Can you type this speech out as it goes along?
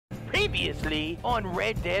Previously on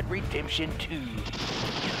Red Dead Redemption 2.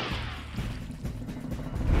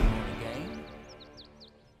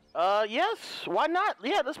 Yes, why not?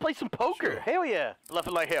 Yeah, let's play some poker. Sure. Hell yeah. Left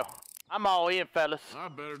it like hell. I'm all in, fellas. I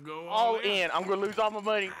better go all in. I'm gonna lose all my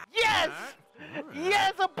money. Yes! All right.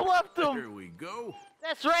 Yes, I bluffed him. Here we go.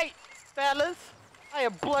 That's right, fellas. I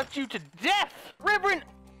have bluffed you to death. Reverend,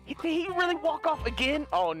 did he really walk off again?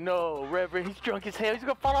 Oh no, Reverend, he's drunk as hell. He's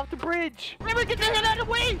gonna fall off the bridge. Reverend, get the hell out of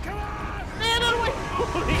the way! Come on! Get out of the way!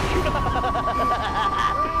 Holy God!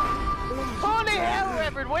 Holy hell,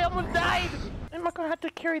 Reverend, we almost died. Am I gonna have to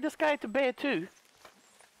carry this guy to bed too?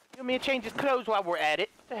 Give me a change his clothes while we're at it.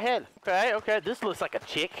 What the hell? Okay, this looks like a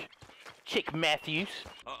chick. Chick Matthews.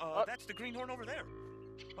 That's the greenhorn over there.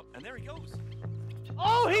 Oh, and there he goes.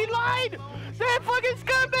 Oh, he lied! That fucking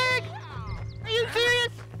scumbag! Are you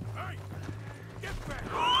serious? Hey, get back!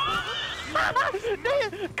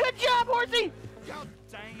 Good job, Horsey! God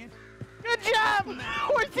dang it. Good job!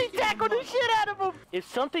 Horsey tackled the shit out of him! If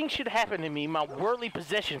something should happen to me, my worldly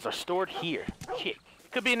possessions are stored here. Chick.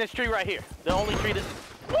 It could be in this tree right here. The only tree that's...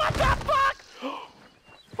 What the fuck?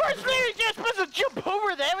 First lady, you're supposed to jump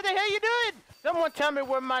over there. What the hell are you doing? Someone tell me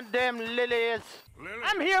where my damn Lily is. Lily?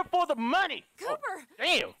 I'm here for the money. Cooper! Oh,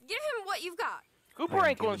 damn. Give him what you've got. Cooper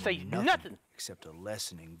ain't gonna say nothing. Except a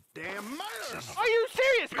lessening. Damn mother! Are you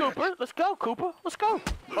serious, Cooper? Let's go, Cooper. Let's go.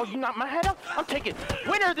 Oh, you knocked my hat off? I'm taking.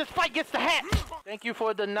 Winner of this fight gets the hat. Thank you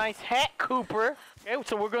for the nice hat, Cooper. Okay,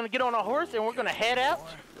 so we're gonna get on a horse and we're gonna head out.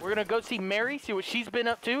 We're gonna go see Mary, see what she's been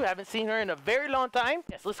up to. Haven't seen her in a very long time.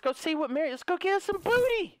 Yes, let's go see what Mary. Let's go get us some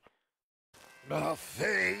booty. My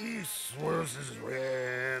face was as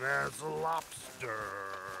red as a lobster.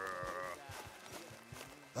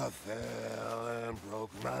 I fell and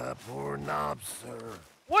broke my poor knobster.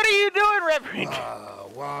 What are you doing, Reverend? I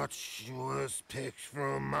watched was picked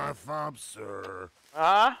from my fob, sir.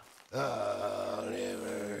 Huh? I'll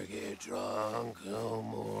never get drunk no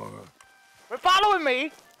more. We're following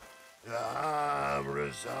me. I'm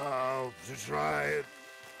resolved to try it.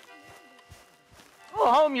 Go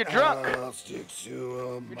home, you're drunk. I'll stick to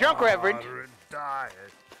a You're drunk, Reverend. moderate diet.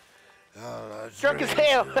 Drunk as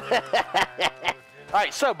hell.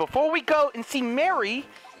 Alright, so before we go and see Mary,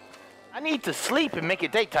 I need to sleep and make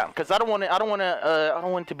it daytime because I don't want it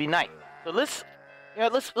to be night. So let's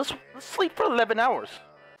sleep for 11 hours.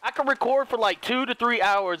 I can record for like 2 to 3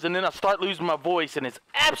 hours and then I start losing my voice and it's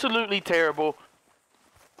absolutely terrible.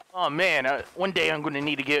 Oh man, one day I'm gonna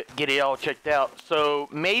need to get it all checked out. So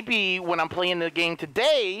maybe when I'm playing the game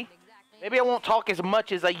today, maybe I won't talk as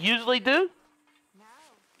much as I usually do.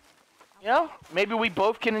 You know, maybe we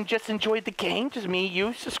both can just enjoy the game, just me and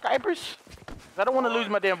you, subscribers. I don't want to lose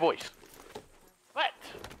my damn voice. But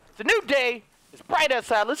it's a new day. It's bright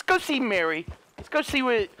outside. Let's go see Mary. Let's go see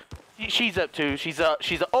what she's up to. She's an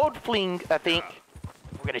old fling, I think.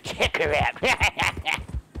 We're gonna check her out.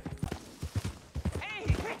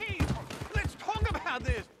 Hey, let's talk about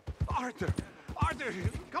this. Arthur,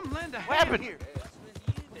 come lend a What hand happened? here.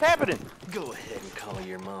 What's happening? Go ahead and call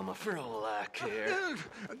your mama for all I care.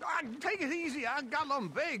 Take it easy. I got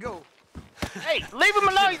lumbago. Hey, leave him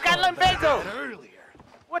alone. He's got lumbago. Earlier.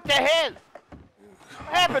 What the hell?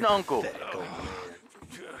 What happened, Uncle?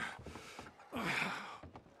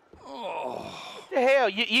 What the hell?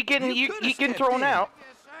 You getting thrown out?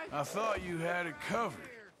 I thought you had it covered.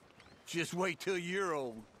 Just wait till you're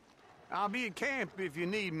old. I'll be at camp if you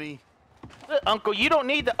need me. Look, Uncle, you don't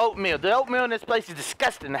need the oatmeal. The oatmeal in this place is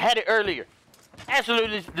disgusting. I had it earlier.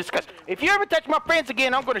 Absolutely disgusting. If you ever touch my friends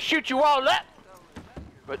again, I'm going to shoot you all up.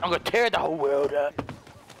 But I'm going to tear the whole world up.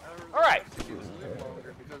 All right.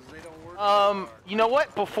 You know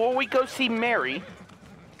what? Before we go see Mary,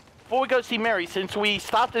 since we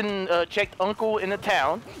stopped and checked Uncle in the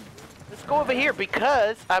town, let's go over here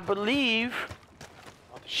because I believe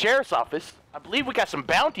the sheriff's office. I believe we got some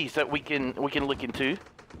bounties that we can look into.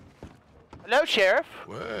 Hello, Sheriff.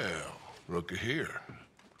 Well, looky here.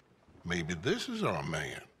 Maybe this is our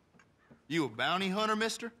man. You a bounty hunter,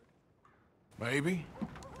 mister? Maybe.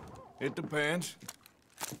 It depends.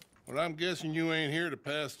 Well, I'm guessing you ain't here to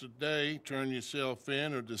pass the day, turn yourself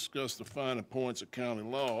in, or discuss the finer points of county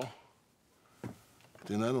law.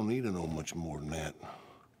 Then I don't need to know much more than that,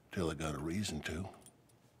 till I got a reason to.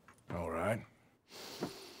 All right.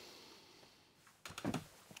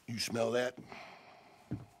 You smell that?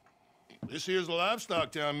 This here's a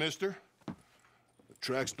livestock town, mister.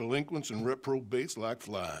 Attracts delinquents and reprobates like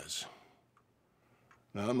flies.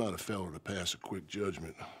 Now, I'm not a fellow to pass a quick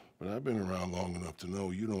judgment, but I've been around long enough to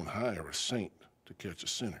know you don't hire a saint to catch a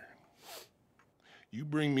sinner. You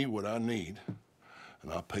bring me what I need,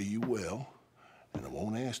 and I'll pay you well, and I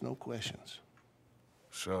won't ask no questions.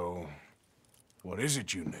 So, what is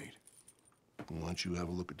it you need? Why don't you have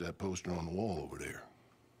a look at that poster on the wall over there?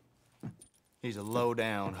 He's a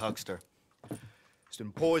low-down huckster. He's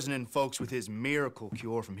been poisoning folks with his miracle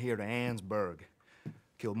cure from here to Annesburg.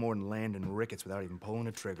 Killed more than Landon Ricketts without even pulling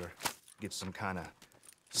a trigger. Gets some kind of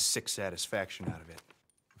sick satisfaction out of it.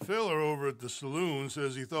 The fella over at the saloon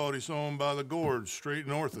says he thought he saw him by the gorge straight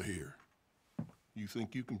north of here. You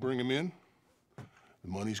think you can bring him in? The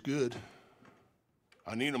money's good.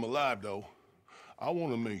 I need him alive, though. I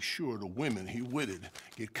want to make sure the women he witted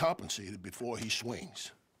get compensated before he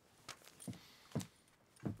swings.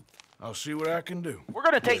 I'll see what I can do. We're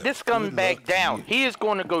gonna take this scumbag down. He is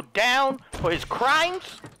going to go down for his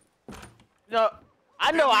crimes. No,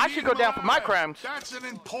 I know I should go down for my crimes. That's an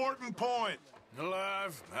important point.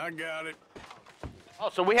 Alive, I got it. Oh,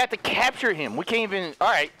 so we have to capture him. We can't even. All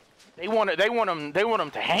right, they want him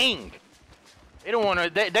to hang. They don't want to.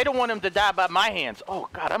 They don't want him to die by my hands. Oh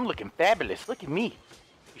God, I'm looking fabulous. Look at me,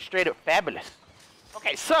 straight up fabulous.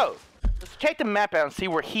 Okay, so let's check the map out and see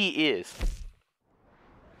where he is.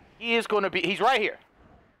 He is going to be. He's right here.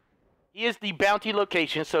 He is the bounty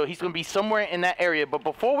location, so he's going to be somewhere in that area. But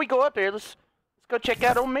before we go up there, let's go check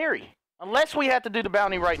out old Mary. Unless we have to do the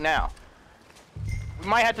bounty right now. We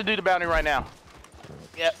might have to do the bounty right now.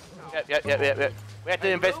 Yep. We have to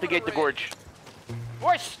investigate the gorge.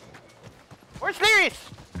 Horse! Horse Delirious!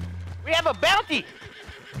 We have a bounty!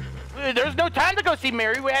 There's no time to go see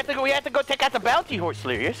Mary. We have to go take out the bounty, Horse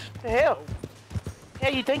Delirious. What the hell?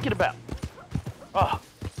 What are you thinking about? Oh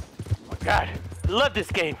my God. I love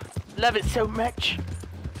this game. Love it so much.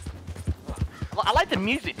 I like the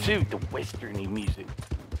music too, the westerny music.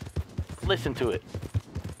 Listen to it.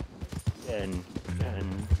 And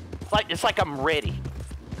it's like I'm ready.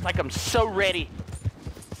 It's like I'm so ready.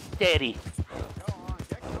 Steady.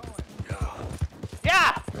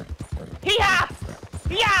 Yeah! Hee-haw!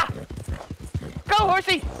 Yeah! Go,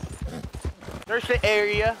 horsey! There's the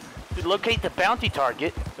area to locate the bounty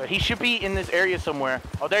target. So he should be in this area somewhere.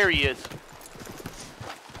 Oh, there he is.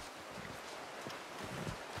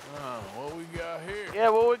 What we got here? Yeah,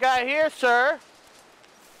 what we got here, sir?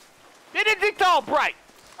 Benedict Albright!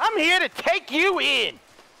 I'm here to take you in.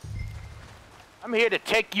 I'm here to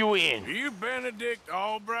take you in. Are you Benedict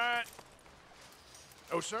Albright?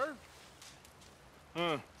 Oh, sir?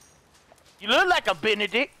 Huh. You look like a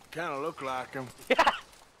Benedict. Kind of look like him. Yeah.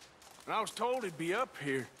 And I was told he'd be up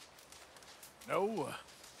here. No,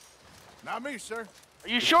 not me, sir. Are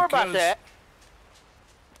you sure about that?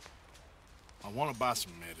 I want to buy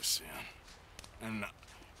some medicine. And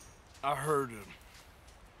I heard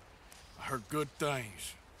good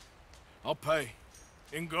things. I'll pay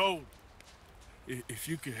in gold if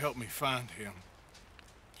you could help me find him.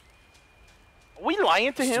 Are we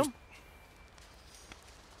lying to him?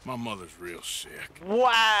 My mother's real sick.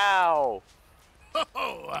 Wow.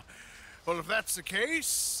 Oh, well, if that's the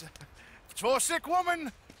case, if it's for a sick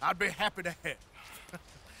woman, I'd be happy to help.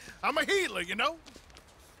 I'm a healer, you know?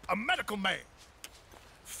 A medical man.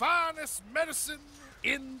 Finest medicine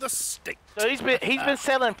in the state. So he's been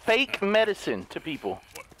selling fake medicine to people.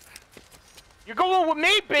 You're going with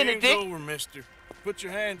me, Benedict. Game's over, mister. Put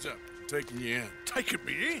your hands up. I'm taking you in. Taking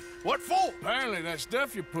me in? What for? Apparently that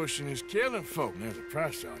stuff you're pushing is killing folk. There's a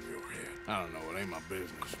price on your head. I don't know. It ain't my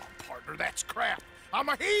business. Partner, that's crap. I'm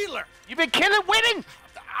a healer. You've been killing women.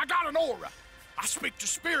 I got an aura. I speak to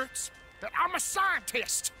spirits. I'm a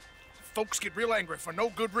scientist. Folks get real angry for no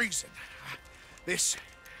good reason. This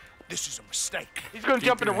is a mistake. He's gonna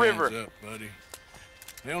jump in the river. Hands up, buddy.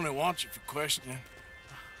 They only want you for questioning.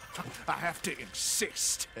 I have to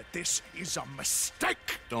insist that this is a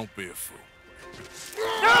mistake. Don't be a fool.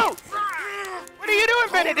 No! What are you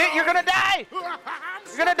doing, Benedict? You're gonna die.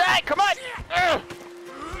 You're gonna die. Come on.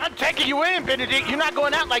 I'm taking you in, Benedict. You're not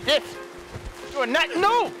going out like this. You're not.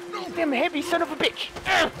 No! Damn heavy son of a bitch.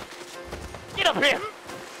 Get up here.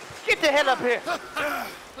 Get the hell up here.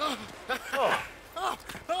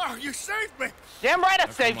 Oh, you saved me. Damn right I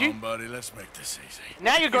saved Come you. on, buddy. Let's make this easy.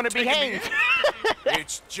 Now you're gonna be hanged.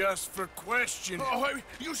 It's just for questioning. Oh,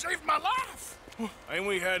 you saved my life. Ain't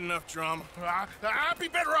we had enough drama? I'd be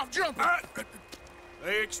better off jumping.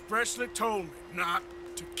 They expressly told me not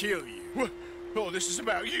to kill you. Oh, this is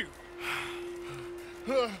about you.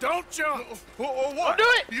 Don't jump. What? Do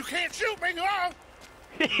it. You can't shoot me.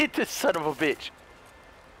 Hit this son of a bitch.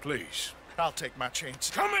 Please. I'll take my chance.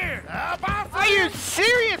 Come here. Bye, Are you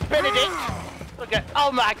serious, Benedict? Look at.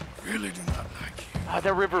 Oh my. Really do not like you. Oh,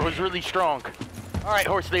 that river was really strong. All right,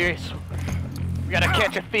 Horse Delirious. We gotta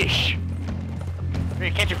catch a fish. We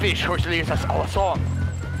gotta catch a fish, Horse Delirious. I saw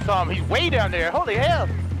him. He's way down there. Holy hell.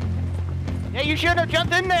 Yeah, you shouldn't have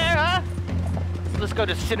jumped in there, huh? let's go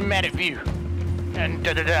to cinematic view. Dun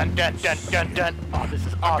dun dun dun dun dun dun. Oh, this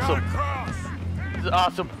is awesome. This is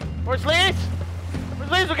awesome. Where's Liz?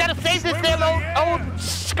 Where's Liz? We gotta save this damn old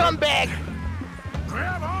scumbag.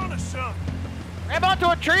 Grab on to something. Grab onto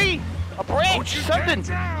a tree, a branch, something.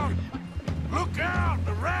 Look out,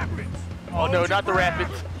 the rapids. Oh no, not the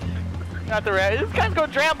rapids. Not the rapids. This guy's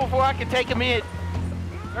gonna drown before I can take him in.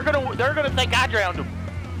 They're gonna think I drowned him.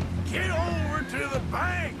 Get over to the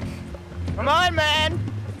bank. Come on, man.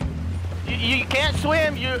 You can't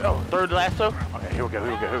swim. Throw the lasso. Okay, here we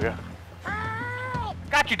go. Help!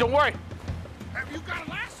 Got you. Don't worry. Have you got a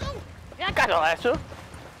lasso? Yeah, I got a lasso.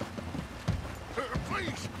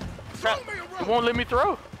 Please, throw me a It rope. won't let me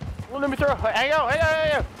throw. Hang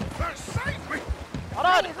on. Save me. Hold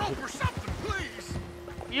on. Throw a rope or something, please.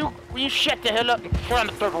 Will you shut the hell up and trying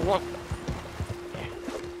to throw the rope?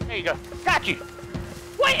 There you go. Got you.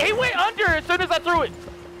 Wait, he went under as soon as I threw it.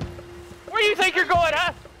 Where do you think you're going,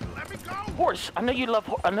 huh? Let me go. Horse, I know you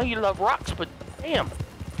love rocks, but damn,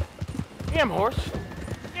 horse,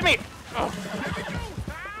 give me. Oh.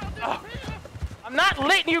 Oh. I'm not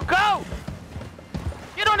letting you go.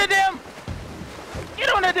 Get on the damn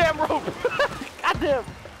rope. Goddamn.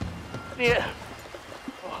 Yeah.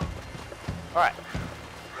 Oh. All right.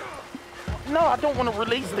 No, I don't want to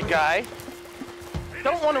release the guy.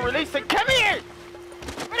 Come here.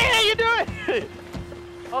 What the hell are you doing?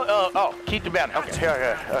 Oh, keep the bounty.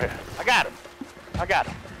 Okay. I got him. I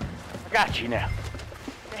got you now.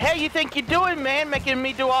 The hell you think you're doing, man, making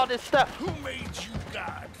me do all this stuff? Who made you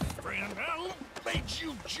God, friend? Who made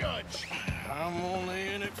you judge? I'm only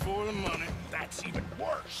in it for the money. That's even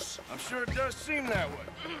worse. I'm sure it does seem that way.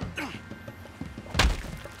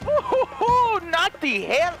 Ooh, knock the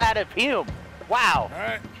hell out of him. Wow. All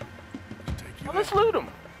right. Take you Well, let's loot him.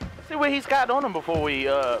 See what he's got on him before we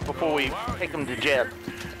take him to jail.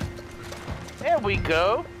 There we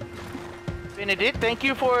go. Benedict, thank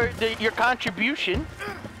you for your contribution.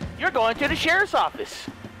 You're going to the sheriff's office.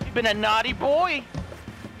 You've been a naughty boy.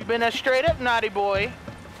 You've been a straight up naughty boy.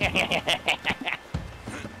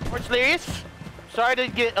 Where's Delirious? Sorry to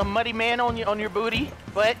get a muddy man on your booty,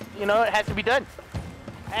 but you know it has to be done.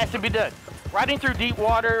 Riding through deep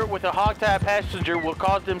water with a hogtied passenger will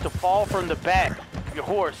cause them to fall from the back of your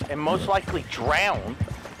horse and most likely drown.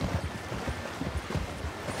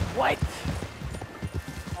 What?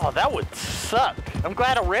 Oh, that would suck. I'm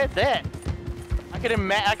glad I read that. I could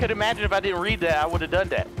imagine if I didn't read that, I would have done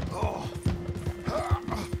that.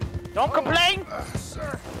 Don't complain.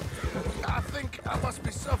 Sir, I think I must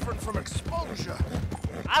be suffering from exposure.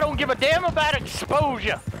 I don't give a damn about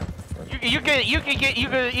exposure. You can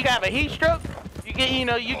have a heat stroke. You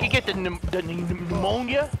can get the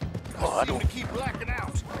pneumonia. Oh, I seem don't. to keep blacking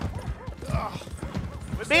out.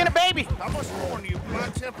 Being a baby. I must warn you, my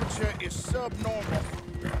temperature is subnormal.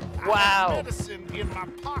 I Wow. have medicine in my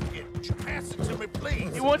pocket. Would you pass it to me,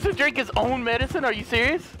 please? He wants to drink his own medicine? Are you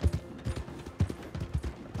serious?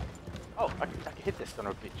 Oh, I can hit this son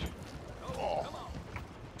of a bitch. Oh.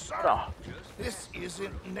 Sir, Oh. this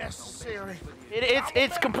isn't necessary.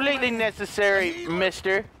 It's completely necessary,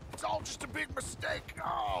 mister. It's all just a big mistake.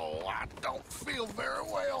 Oh, I don't feel very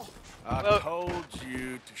well. I told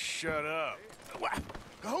you to shut up.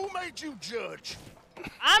 Who made you judge?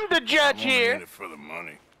 I'm the judge I'm only here. in it for the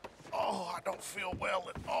money. Oh, I don't feel well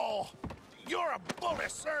at all. You're a bully,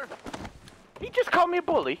 sir. He just called me a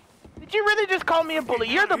bully. Did you really just call me a bully?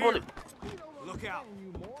 You're the bully. Look out.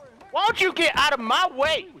 Why don't you get out of my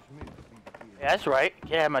way? Yeah, that's right.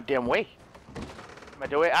 Get out of my damn way.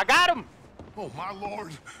 I got him. Oh, my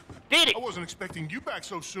lord. Did it. I wasn't expecting you back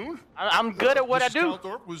so soon. I'm good at what I Mrs. do.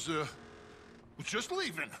 Calthorpe was just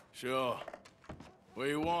leaving. Sure. Where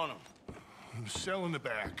you want him? Cell in the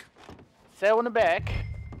back. Cell in the back.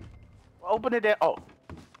 Well, open it there. Oh,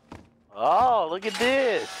 look at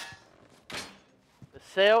this. The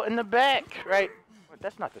cell in the back, right? Wait,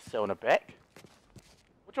 that's not the cell in the back.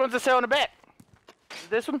 Which one's the cell in the back? Is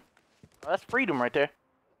this one? Oh, that's freedom right there.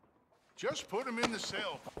 Just put him in the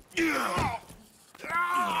cell.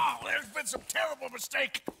 Oh, there's been some terrible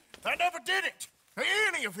mistake. I never did it.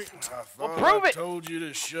 Any of it. Well, prove I it. told you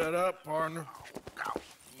to shut up, partner.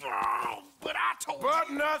 Oh, but I told But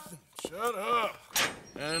you. nothing. Shut up.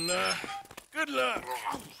 And, good luck.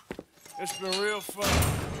 It's been real fun.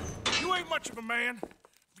 You ain't much of a man.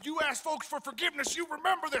 If you ask folks for forgiveness, you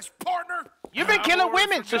remember this, partner. You've been I've killing already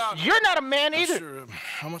women, so forgotten. you're not a man either. Sure,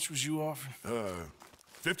 how much was you offering?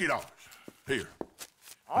 $50. Here.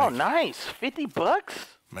 Oh, nice. 50 bucks?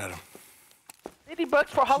 Madam. 50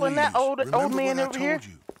 bucks for hauling that old Remember man what I over here? told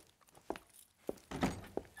you.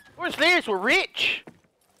 Horse Delirious, we're rich.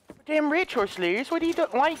 We're damn rich, Horse Delirious. What are you doing?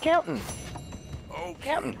 Why are you counting? Oh, ain't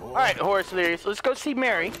counting. All right, Horace Delirious, let's go see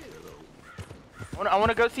Mary. I want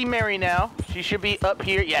to go see Mary now. She should be up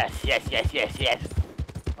here. Yes.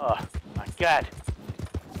 Oh, my God.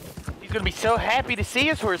 She's going to be so happy to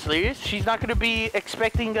see us, Horace Delirious. She's not going to be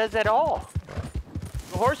expecting us at all.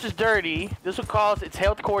 The horse is dirty. This will cause its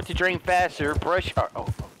health core to drain faster. Brush.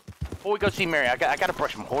 Before we go see Mary, I got to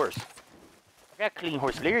brush my horse. I got to clean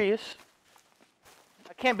Horace Delirious.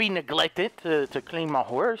 I can't be neglected to clean my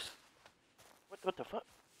horse. What the fuck?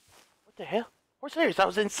 What the hell? Horse Delirious, I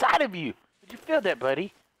was inside of you. Did you feel that,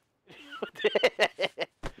 buddy?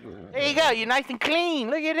 There you go. You're nice and clean.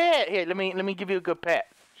 Look at that. Here, let me give you a good pat.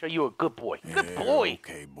 Show you a good boy. Good boy.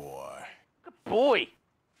 Okay, boy. Good boy.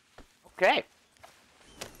 Okay.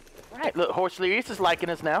 All right. Look, Horse Delirious is liking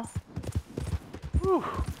us now. Whew.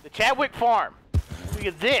 The Chadwick Farm. Look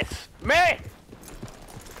at this, Mary.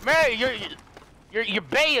 Mary, your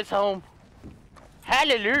bay is home.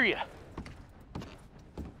 Hallelujah.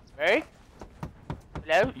 Mary.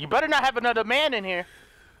 Hello? You better not have another man in here.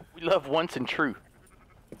 We love once and true.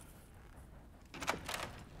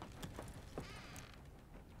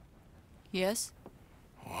 Yes?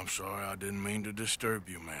 Oh, I'm sorry, I didn't mean to disturb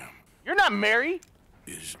you, ma'am. You're not married.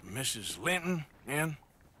 Is Mrs. Linton in?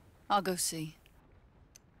 I'll go see.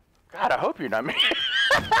 God, I hope you're not married.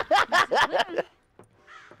 A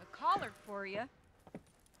collar for you.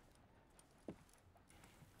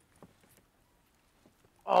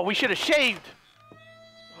 Oh, we should have shaved.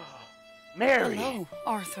 Mary. Hello,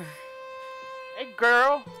 Arthur. Hey,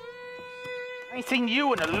 girl. I ain't seen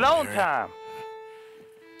you in a long time.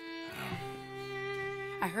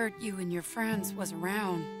 I heard you and your friends was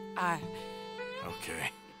around.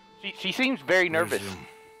 Okay. She seems very nervous.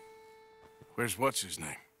 Where's what's his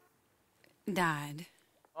name? Died.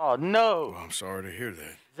 Oh, no. Well, I'm sorry to hear that.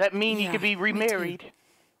 Does that mean you Yeah, could be remarried?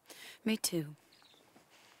 Me too.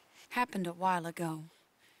 Happened a while ago.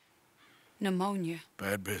 Pneumonia.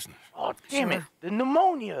 Bad business. Oh, damn it. Sure. The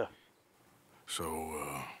pneumonia.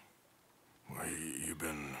 So, well, you've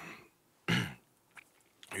been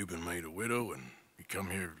made a widow and you come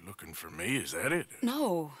here looking for me, is that it?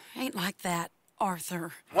 No, ain't like that,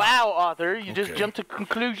 Arthur. Wow, Arthur. You just Okay. jumped to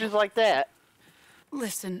conclusions like that.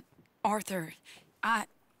 Listen, Arthur, I'm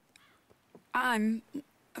I'm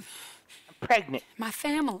pregnant. my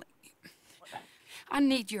family. I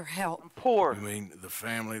need your help. I'm poor. You mean the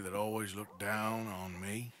family that always looked down on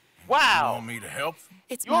me? You Wow. want me to help them?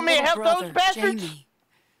 It's You my want me to little help those brother, bastards? Jamie.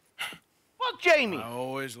 Fuck Jamie. I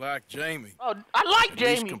always liked Jamie. Oh, I like At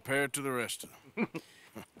least Jamie. compared to the rest of them.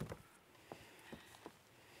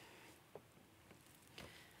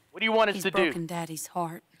 What do you want us He's to do? broken Daddy's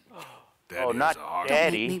heart. Daddy Oh, not is a hard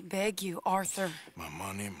Daddy. Make me beg you, Arthur. My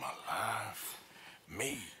money, my life,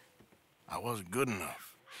 me. I wasn't good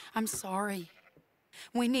enough. I'm sorry.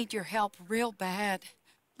 We need your help real bad.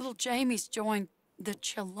 Little Jamie's joined the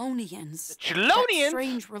Chelonians. The Chelonians? That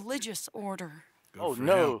strange religious order. Good Oh, for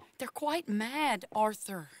no. him. They're quite mad,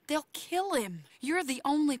 Arthur. They'll kill him. You're the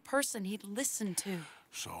only person he'd listen to.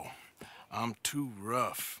 So, I'm too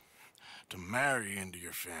rough to marry into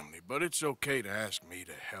your family, but it's okay to ask me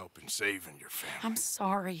to help in saving your family. I'm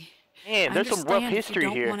sorry. Man, there's some rough history you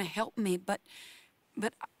don't here. want to help me, but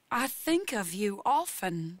I think of you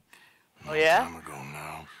often. Oh, yeah? Time ago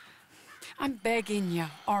now. I'm begging you,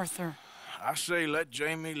 Arthur. I say let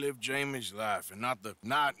Jamie live Jamie's life and not the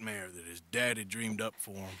nightmare that his daddy dreamed up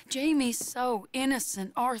for him. Jamie's so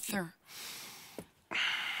innocent, Arthur.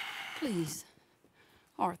 Please,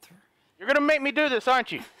 Arthur, You're gonna make me do this,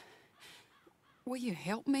 aren't you? will you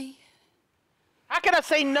help me? How can I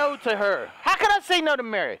say no to her? How can I say no to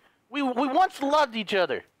Mary? We once loved each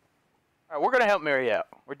other. All right, we're gonna help Mary out.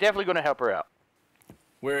 We're definitely gonna help her out.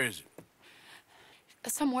 Where is it?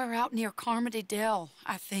 Somewhere out near Carmody Dell,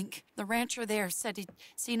 I think. The rancher there said he'd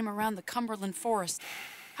seen him around the Cumberland Forest.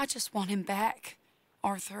 I just want him back,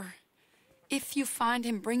 Arthur. If you find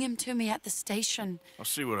him, bring him to me at the station. I'll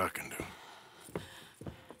see what I can do.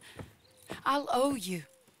 I'll owe you.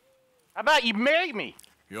 How about you marry me?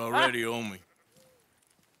 You already owe me.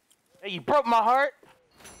 Hey, you broke my heart.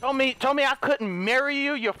 Told me I couldn't marry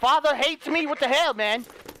you. Your father hates me. What the hell, man?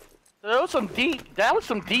 So that was some deep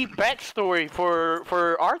backstory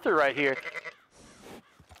for Arthur right here.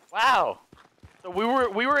 Wow. So we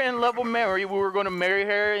were in love with Mary. We were going to marry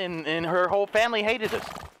her, and her whole family hated us.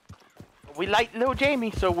 We liked little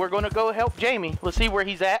Jamie, so we're going to go help Jamie. Let's see where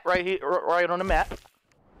he's at right here, right on the map.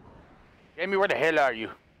 Jamie, where the hell are you?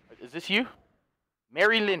 Is this you?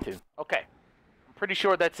 Mary Linton. Okay. I'm pretty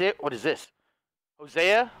sure that's it. What is this?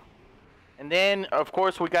 Hosea. And then, of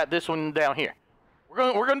course, we got this one down here.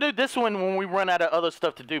 We're gonna do this one when we run out of other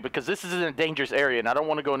stuff to do, because this is in a dangerous area, and I don't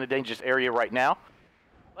want to go in a dangerous area right now.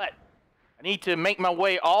 I need to make my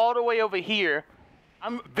way all the way over here.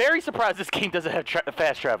 I'm very surprised this game doesn't have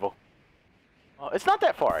fast travel. It's not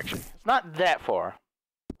that far, actually. It's not that far.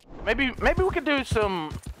 Maybe we could do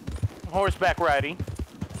some horseback riding.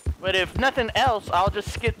 But if nothing else, I'll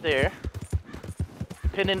just skip there.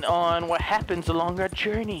 Depending on what happens along our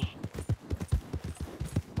journey.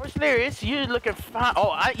 Horse Delirious, you're looking fine.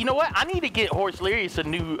 Oh, you know what? I need to get Horse Delirious a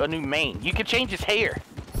new mane. You can change his hair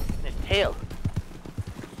and his tail.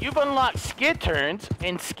 You've unlocked skid turns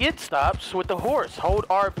and skid stops with the horse. Hold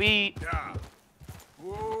RB. Yeah.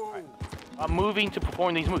 Whoa. Right. I'm moving to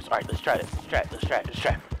perform these moves. All right, let's try it. Let's try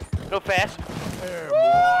it. Go fast. There,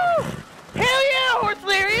 Woo! boy. Hell yeah, Horse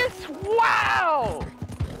Delirious! Wow!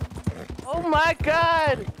 Oh my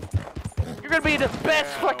God! You're gonna be the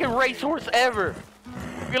best fucking racehorse ever.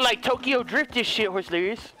 You're gonna like Tokyo Drift this shit, Horse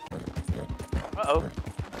Delirious. Uh-oh.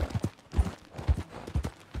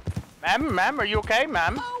 Ma'am, are you okay,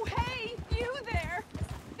 ma'am? Oh, hey, you there.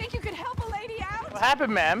 Think you could help a lady out? What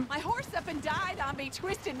happened, ma'am? My horse up and died on me,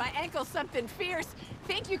 twisted my ankle something fierce.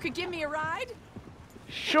 Think you could give me a ride?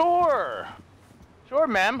 Sure,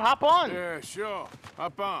 ma'am. Hop on. Yeah, sure.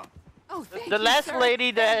 Hop on. Oh, thank The you, last sir.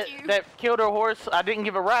 lady that Thank you. that killed her horse, I didn't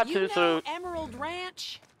give a ride You to, know so. Emerald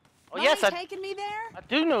Ranch? Oh yes, Mommy taking me there? I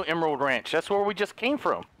do know Emerald Ranch. That's where we just came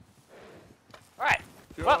from. All right.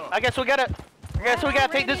 Sure. Well, I guess we gotta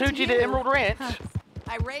take this hoochie to Emerald Ranch. Huh.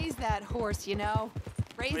 I raised that horse, you know.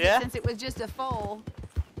 Raised Yeah? it since it was just a foal.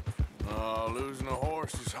 Losing a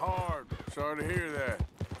horse is hard. Sorry to hear that.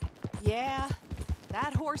 Yeah,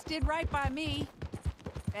 that horse did right by me.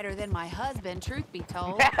 Better than my husband, truth be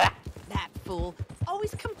told. That fool.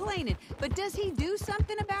 Always complaining. But does he do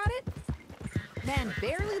something about it? Man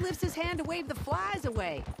barely lifts his hand to wave the flies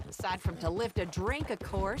away. Aside from to lift a drink, of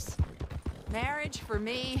course. Marriage, for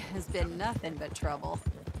me, has been nothing but trouble.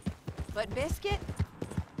 But Biscuit?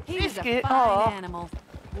 He was a Biscuit, fine aw. animal.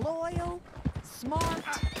 Loyal, smart.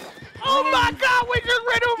 Oh my brave. God, we just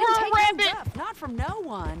ran over Didn't a take no rabbit. guff, not from no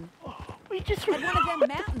one. We just Had one of them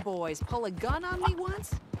mountain boys pull a gun on me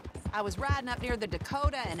once. I was riding up near the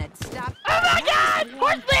Dakota and had stopped. Oh my God!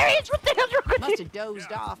 Horse Delirious, what the hell's wrong with Must you? have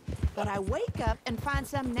dozed off. But I wake up and find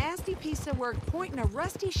some nasty piece of work pointing a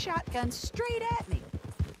rusty shotgun straight at me.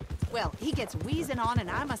 Well, he gets wheezing on and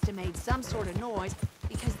I must have made some sort of noise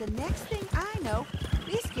because the next thing I know,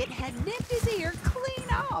 Biscuit had nipped his ear clean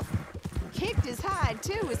off. Kicked his hide,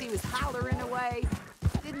 too, as he was hollering away.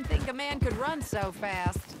 Didn't think a man could run so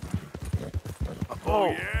fast.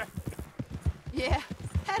 Oh, yeah? Yeah,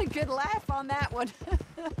 had a good laugh on that one.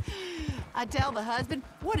 I tell the husband,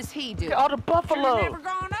 what does he do? All the buffalo. Should've never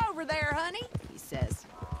gone over there, honey, he says.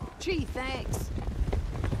 Gee, thanks.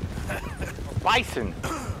 Bison.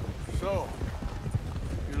 So,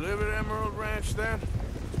 you live at Emerald Ranch then?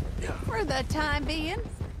 For the time being.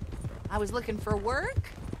 I was looking for work.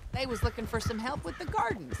 They was looking for some help with the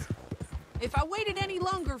gardens. If I waited any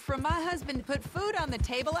longer for my husband to put food on the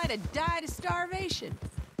table, I'd have died of starvation.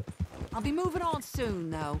 I'll be moving on soon,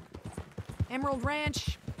 though. Emerald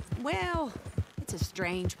Ranch, well, it's a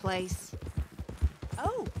strange place.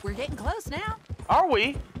 Oh, we're getting close now. Are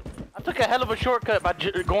we? I took a hell of a shortcut by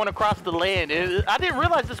going across the land. I didn't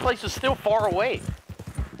realize this place was still far away.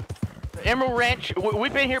 The Emerald Ranch,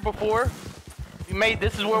 we've been here before.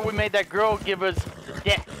 This is where we made that girl give us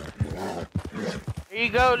death. Here you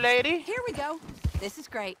go, lady. Here we go. This is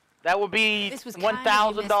great. That would be This was kind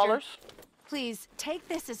of you, $1,000. Please, take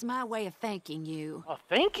this as my way of thanking you. Oh,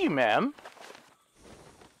 thank you, ma'am.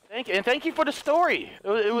 Thank you for the story.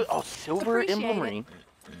 It was silver Appreciate emblem it. ring.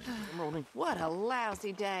 Emerald ring. What a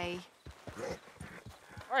lousy day.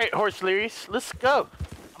 All right, Horse Delirious, let's go.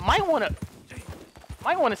 I might want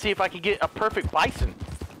to see if I can get a perfect bison.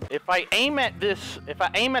 If I aim at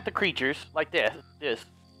the creatures like this, you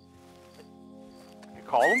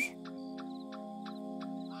call them.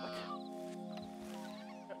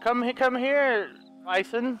 Come here,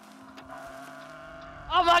 bison.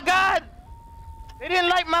 Oh my God! They didn't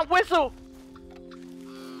like my whistle.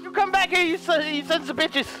 You come back here, you sons of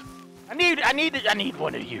bitches. I need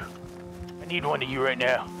one of you. I need one of you right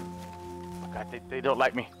now. Oh God, they don't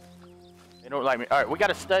like me. They don't like me. All right, we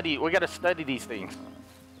gotta study these things.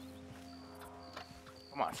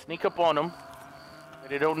 Come on, sneak up on them.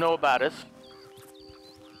 They don't know about us.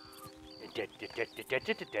 All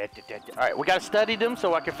right, we gotta study them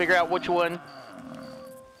so I can figure out which one.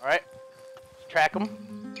 All right, let's track them.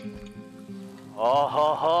 Oh,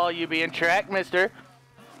 ho, ho, you being tracked, mister.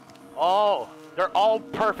 Oh, they're all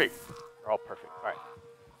perfect. They're all perfect. All right.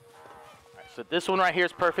 All right, so this one right here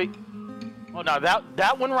is perfect. Oh, no,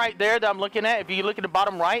 that one right there that I'm looking at, if you look at the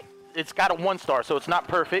bottom right, it's got a 1 star, so it's not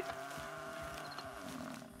perfect.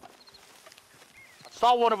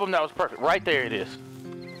 saw one of them that was perfect. Right there it is.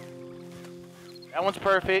 That one's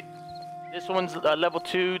perfect. This one's a level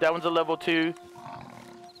 2. That one's a level 2.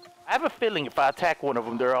 I have a feeling if I attack one of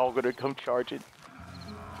them, they're all gonna come charging.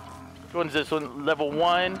 Which one's this one? Level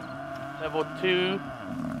 1, level 2.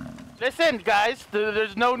 Listen, guys,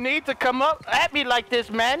 there's no need to come up at me like this,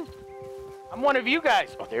 man. I'm one of you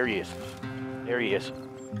guys. Oh, there he is. There he is.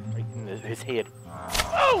 Right in his head.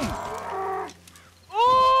 Boom!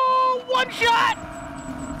 Oh, one shot!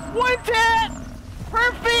 One tap!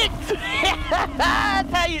 Perfect!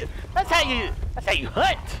 That's how you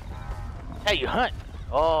hunt. That's how you hunt.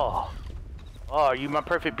 Oh, are you my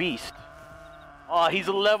perfect beast? Oh, he's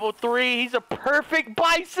a level 3. He's a perfect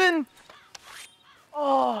bison.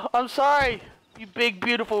 Oh, I'm sorry. You big,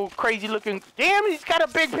 beautiful, crazy looking. Damn, he's got a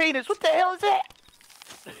big penis. What the hell is that?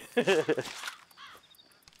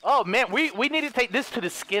 Oh, man, we need to take this to the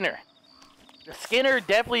Skinner. The Skinner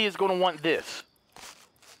definitely is going to want this.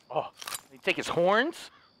 Oh, you take his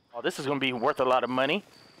horns. Oh, this is going to be worth a lot of money.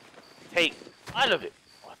 Take all of it.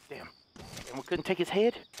 Oh, damn. And we couldn't take his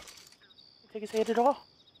head? Couldn't take his head at all?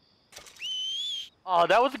 Oh,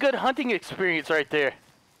 that was a good hunting experience right there.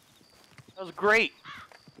 That was great.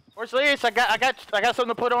 Delirious, I got something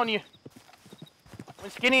to put on you.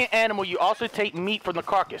 When skinning an animal, you also take meat from the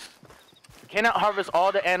carcass. You cannot harvest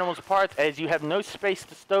all the animal's parts as you have no space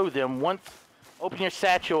to stow them. Once open your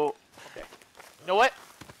satchel. Okay. You know what?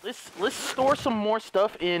 Let's store some more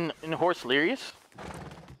stuff in Horse Delirious.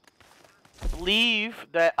 I believe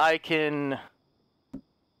that I can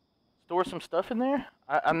store some stuff in there.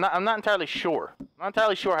 I'm not entirely sure. I'm not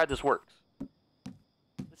entirely sure how this works.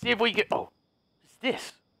 Let's see if we get. Oh, what's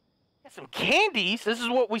this? Got some candies. This is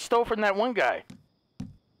what we stole from that one guy.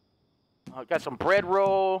 Got some bread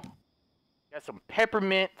roll. Got some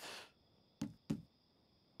peppermints.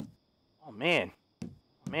 Oh man,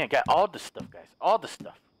 got all the stuff, guys. All the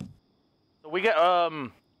stuff. So we got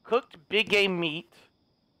cooked big game meat.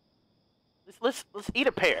 Let's eat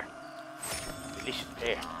a pear. Delicious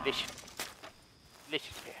pear. Delicious.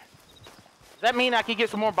 Delicious pear. Does that mean I can get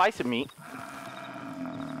some more bison meat?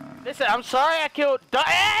 Listen, I'm sorry I killed.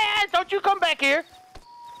 Hey, don't you come back here.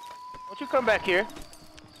 Don't you come back here.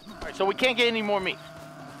 All right, so we can't get any more meat.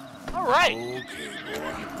 All right. Okay,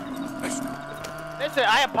 boy. Listen,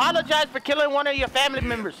 I apologize for killing one of your family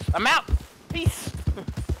members. I'm out. Peace.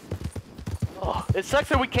 Oh, it sucks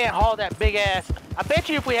that we can't haul that big ass. I bet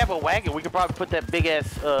you if we have a wagon, we could probably put that big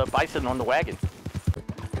ass bison on the wagon.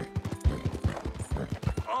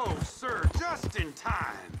 Oh, sir, just in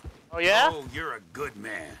time. Oh, yeah? Oh, you're a good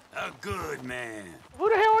man. A good man. Who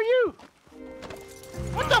the hell are you?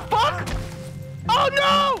 What the fuck? Oh,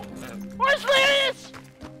 no! Where's Delirious?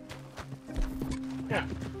 Get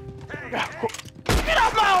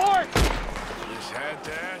off my horse! Just had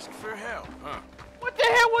to ask for help, huh? What the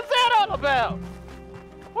hell was that all about?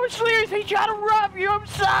 Horse Delirious, he tried to rob you. I'm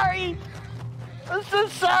sorry. I'm so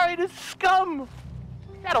sorry. This scum. You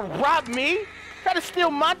gotta rob me? Try to steal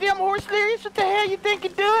my damn Horse Delirious? What the hell you think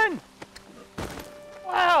you're doing?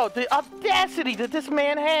 Wow, the audacity that this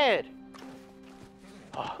man had.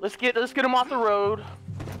 Oh, let's get him off the road.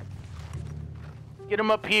 Get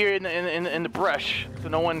him up here in the brush so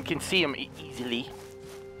no one can see him easily.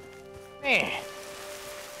 Man,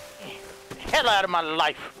 hell out of my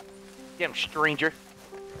life, damn stranger.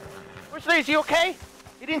 Where's Delirious? You okay?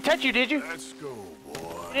 He didn't touch you, did you? Let's go,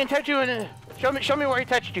 boy. He didn't touch you. Show me where he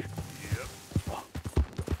touched you. Yep. Oh.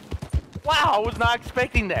 Wow, I was not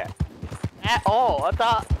expecting that at all. I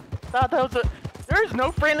thought that was a. There's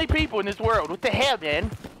no friendly people in this world. What the hell,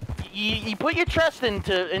 man? You put your trust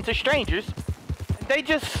into strangers, and they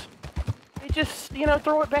just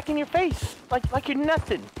throw it back in your face like you're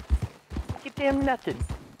nothing. Like you're damn nothing.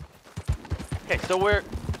 Okay, so we're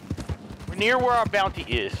near where our bounty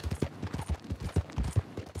is.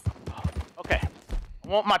 Okay, I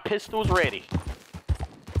want my pistols ready.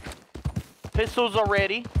 Pistols are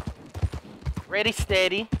ready. Ready,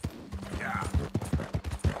 steady. Yeah.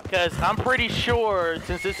 Because I'm pretty sure,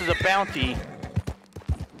 since this is a bounty...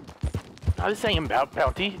 No, this ain't about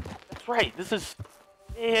bounty. That's right, this is...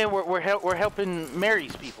 Yeah, we're helping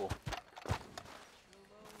Mary's people.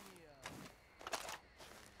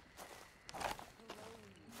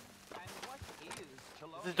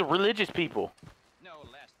 This is the religious people. No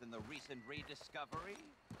less than the recent rediscovery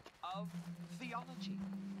of theology.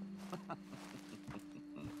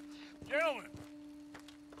 Gentlemen!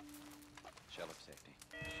 Shell of safety.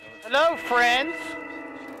 Hello, friends.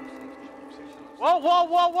 Whoa, whoa,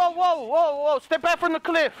 whoa, whoa, whoa, whoa, whoa. Step back from the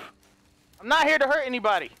cliff. I'm not here to hurt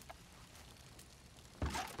anybody.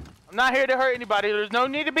 I'm not here to hurt anybody. There's no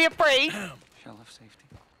need to be afraid. Shell of safety.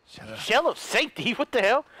 Shell of safety? What the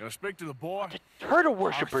hell? Can I speak to the boy? The turtle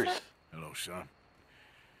worshippers. Hello, son.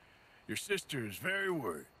 Your sister is very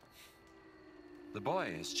worried. The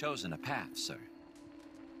boy has chosen a path, sir.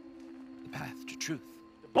 The path to truth.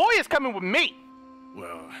 The boy is coming with me.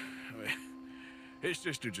 Well, his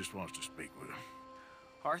sister just wants to speak with him.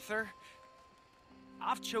 Arthur,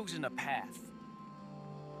 I've chosen a path.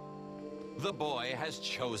 The boy has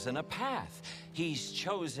chosen a path. He's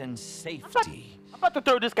chosen safety. I'm about to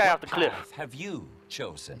throw this guy off the cliff. What path have you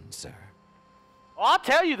chosen, sir? Oh, I'll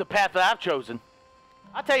tell you the path that I've chosen.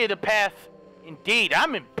 I'll tell you the path. Indeed,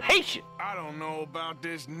 I'm impatient. I don't know about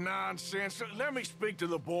this nonsense. Let me speak to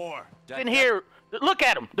the boy. In here, look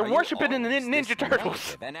at them. They're Are you worshiping in the always Ninja this Turtles.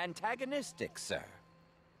 negative and antagonistic, sir.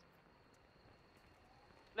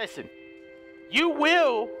 Listen, you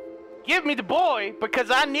will give me the boy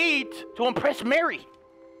because I need to impress Mary.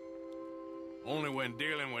 Only when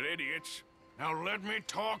dealing with idiots. Now let me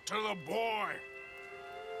talk to the boy.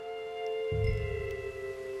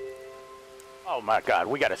 Oh my God,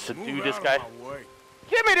 we gotta subdue Move this out guy. of my way.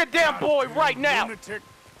 Give me the damn boy right now. Lunatic.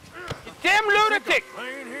 You damn lunatic.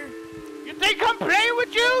 Playing here? You think I'm playing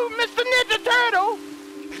with you, Mr. Ninja Turtle?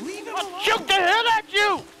 Leave him I'll alone. choke the hell at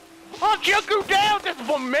you. I'll choke you down. This is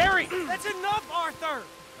for Mary. That's enough, Arthur.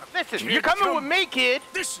 Listen, Kid, you're coming come- with me, kid.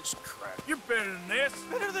 This is crap. You're better than this.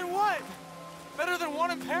 Better than what? Better than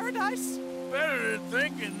one in paradise? Better than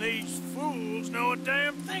thinking these fools know a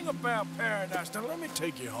damn thing about paradise. Now let me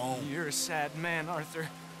take you home. You're a sad man, Arthur.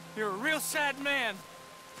 You're a real sad man.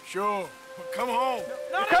 Sure, but come home.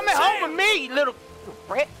 You're coming home with me, little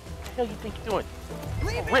brat. What the hell you think you're doing?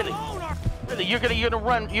 Leave me really? alone, Arthur. Really, you're gonna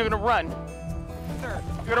run. You're gonna run.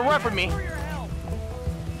 You're gonna run from me. For your help.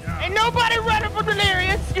 Ain't nobody running from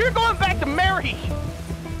Delirious. You're going back to Mary.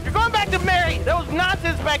 You're going back to Mary. That was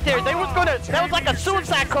nonsense back there. They was gonna. That was like a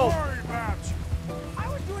suicide cult. I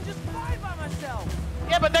was doing just fine by myself.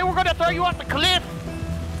 Yeah, but they were gonna throw you off the cliff.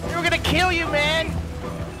 They were gonna kill you, man.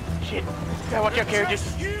 Shit. Gotta watch out, carriages.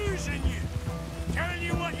 Just using you, telling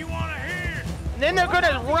you what you want to hear. And then they're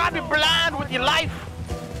gonna rob you blind with your life.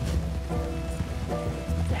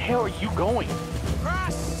 Where the hell are you going?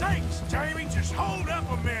 Christ's sakes, Jamie, just hold up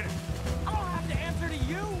a minute. I don't have to answer to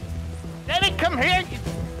you. Danny, come here, you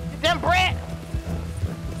damn brat.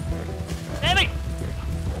 Danny.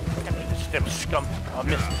 Them scum. I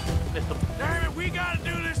missed them. Damn it, we gotta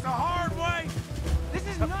do this the hard way. This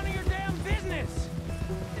is none of your damn business.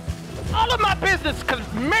 All of my business, because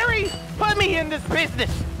Mary put me in this business.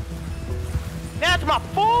 Now it's my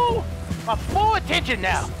full attention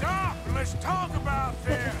now. Stop, and let's talk about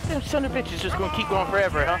this. Them son of bitches just gonna keep going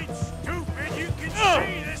forever, huh? You ain't stupid, you can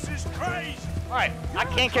see this is crazy. All right, I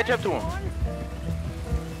can't catch up to him.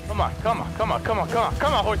 Come on,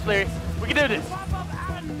 Horse Larry. We can do this. Pop up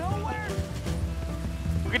out of nowhere.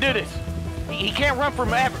 We can do this. He can't run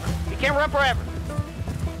forever. He can't run forever.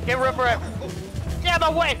 Get out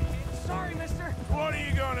of my way. Sorry, mister. What are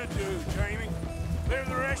you gonna do, Jamie? Live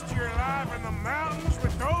the rest of your life in the mountains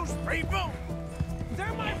with those people?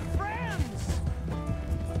 They're my friends.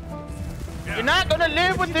 You're not gonna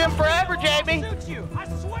live with them forever, Jamie. I'll shoot you. I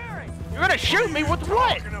swear it. You're gonna shoot me with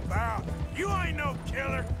what? Talking about? You ain't no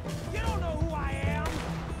killer. You don't know who I am.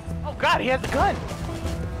 Oh God, he has a gun.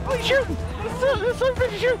 Oh, he's shooting. This son of a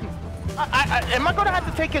bitch is shooting. Am I gonna have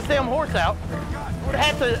to take his damn horse out?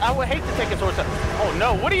 I would hate to take his horse out. Oh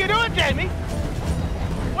no, what are you doing, Jamie?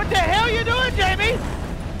 What the hell are you doing, Jamie?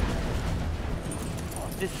 Oh,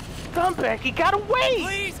 this scumbag, he got away.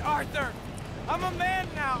 Please, Arthur. I'm a man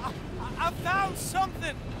now. I found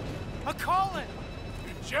something. A calling.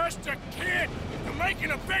 You're just a kid. You're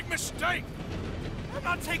making a big mistake. I'm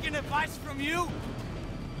not taking advice from you.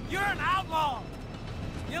 You're an outlaw.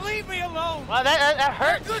 You leave me alone. Well, that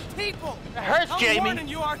hurts. They're good people. That hurts, I'm Jamie. warning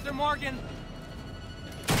you, Arthur Morgan.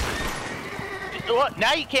 What?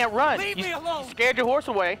 Now you can't run. Leave me alone. You scared your horse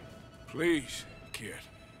away. Please, kid.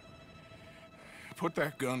 Put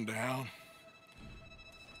that gun down.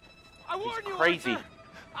 I warn you, Crazy.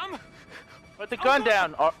 Arthur. Put the gun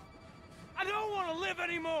down. I don't want to live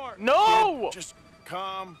anymore. No! Kid, just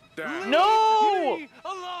calm down. No! Leave me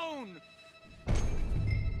alone.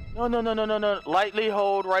 No. Lightly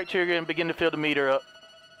hold right trigger and begin to fill the meter up.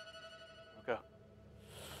 Okay.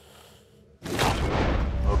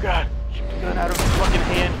 Oh God. Shoot the gun out of his fucking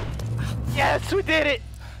hand. Yes, we did it!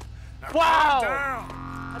 Now Wow! calm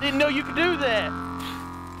down. I didn't know you could do that.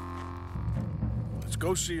 Let's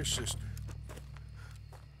go see your sister.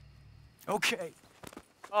 Okay.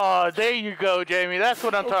 Oh, there you go, Jamie. That's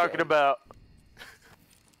what I'm talking about.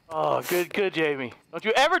 Oh, good, Jamie. Don't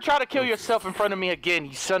you ever try to kill yourself in front of me again,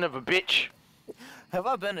 you son of a bitch. Have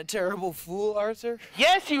I been a terrible fool, Arthur?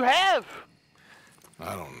 Yes, you have.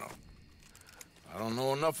 I don't know. I don't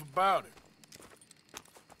know enough about it.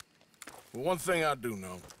 But one thing I do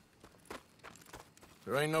know.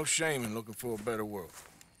 There ain't no shame in looking for a better world.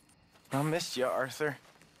 I missed you, Arthur.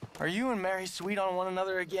 Are you and Mary sweet on one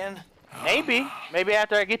another again? Maybe. Maybe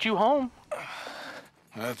after I get you home.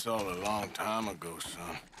 That's all a long time ago,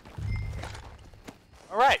 son.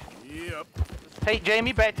 All right. Yep. Take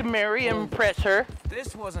Jamie back to Mary and impress her.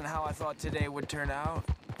 This wasn't how I thought today would turn out.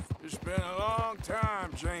 It's been a long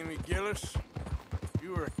time, Jamie Gillis.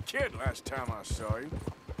 You were a kid last time I saw you.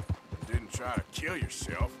 Didn't try to kill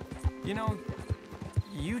yourself. You know,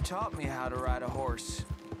 you taught me how to ride a horse.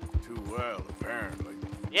 Too well, apparently.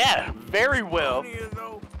 Yeah, very well. Funny,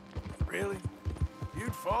 though? Really?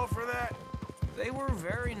 You'd fall for that? They were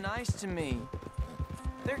very nice to me.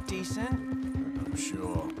 They're decent. I'm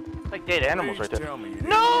sure. Like dead animals Please right there. tell me you didn't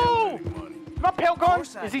No! give any money. My pelt gone?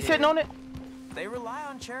 course I Is he did. sitting on it? They rely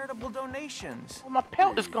on charitable donations. Oh, my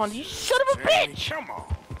pelt is gone. You son of a Jamie, bitch! come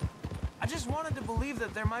on. I just wanted to believe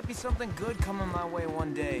that there might be something good coming my way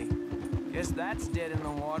one day. Guess that's dead in the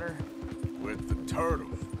water. With the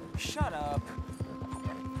turtles. Shut up.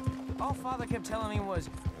 All Father kept telling me was,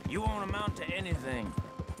 you won't amount to anything.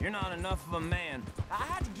 You're not enough of a man. I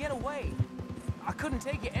had to get away. I couldn't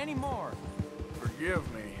take it anymore. Forgive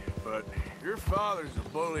me, but your father's a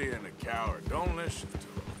bully and a coward. Don't listen to him.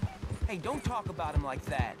 Hey, don't talk about him like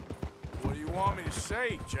that. What do you want me to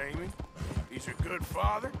say, Jamie? He's a good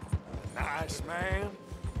father? Nice man?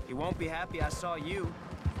 He won't be happy I saw you.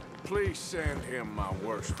 Please send him my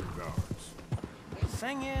worst regards.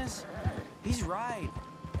 Thing is, he's right.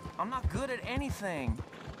 I'm not good at anything.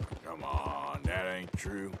 Come on, that ain't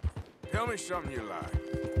true. Tell me something you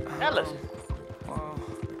like. Tell us. Well,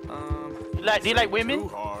 Do you like women? Too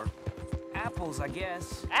hard. apples, I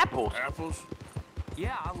guess. Apples? Apples?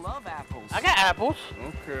 Yeah, I love apples. I got apples.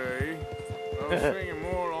 Okay. I was thinking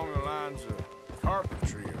more along the lines of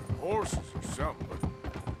carpentry or horses or something,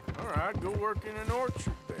 but all right, go work in an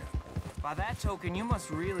orchard then. By that token, you must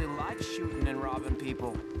really like shooting and robbing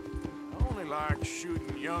people. I only like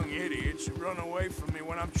shooting young idiots who run away from me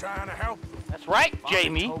when I'm trying to help them. That's right, Father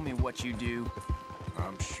Jamie. told me what you do.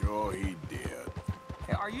 I'm sure he did.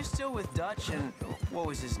 Hey, are you still with Dutch and what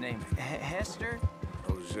was his name? Hester?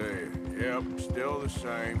 Hosea. Yep, still the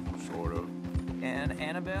same, sort of. And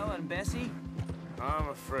Annabelle and Bessie? I'm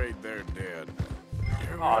afraid they're dead.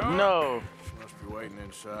 Here we Oh, are. no. She must be waiting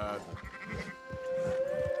inside.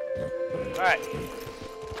 All right.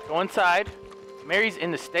 Go inside. Mary's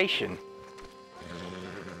in the station.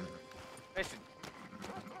 Listen,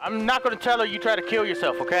 I'm not going to tell her you try to kill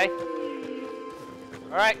yourself, okay?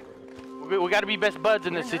 All right? We got to be best buds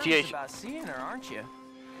in this You're situation. nervous about seeing her, aren't you?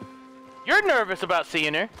 You're nervous about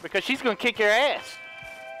seeing her because she's going to kick your ass.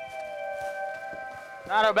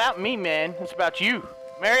 Not about me, man. It's about you.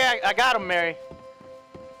 Mary, I got him, Mary.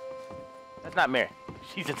 That's not Mary.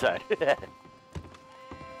 She's inside.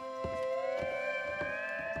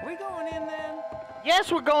 We going in then?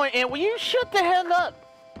 Yes, we're going in. Will you shut the hell up?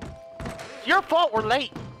 It's your fault we're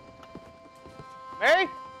late. Mary?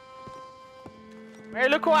 Mary,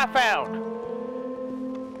 look who I found.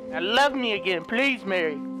 Now love me again, please,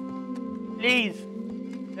 Mary. Please.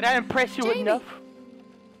 Did I impress you Jamie. enough?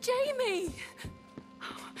 Jamie!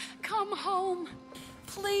 Come home.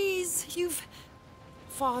 Please.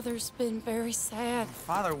 Father's been very sad.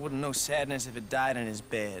 Father wouldn't know sadness if it died in his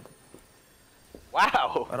bed.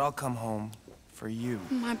 Wow. But I'll come home for you.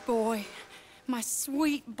 My boy. My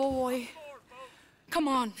sweet boy. Come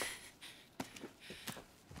on.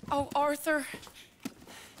 Oh, Arthur.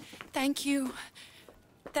 Thank you.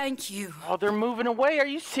 Thank you. Oh, they're moving away. Are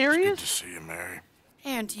you Good to serious? see you, Mary.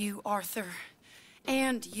 And you, Arthur.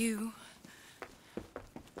 And you.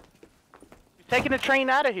 You're taking the train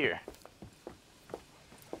out of here.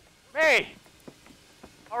 Mary.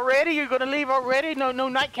 Already? You're gonna leave already? No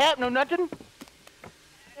nightcap, no nothing? What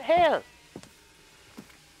the hell?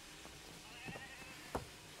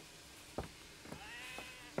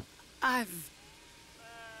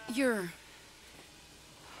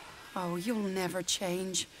 Oh, you'll never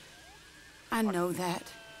change. I know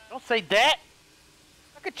that. Don't say that.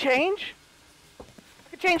 I could change. I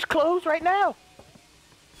could change clothes right now.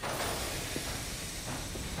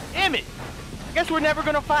 Damn it. I guess we're never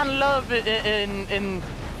gonna find love in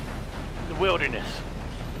the wilderness.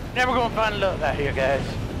 Never gonna find love out here, guys.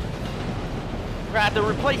 We're gonna have to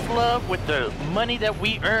replace love with the money that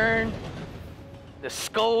we earn, the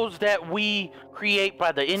skulls that we create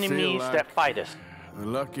by the enemies like that fight us. The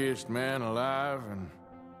luckiest man alive, and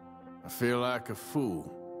I feel like a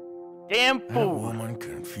fool. damn That fool. woman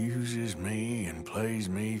confuses me and plays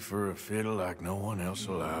me for a fiddle like no one else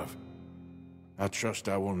alive. I trust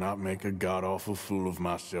I will not make a god-awful fool of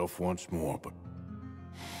myself once more, but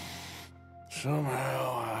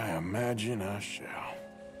somehow I imagine I shall.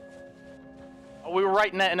 Oh, we were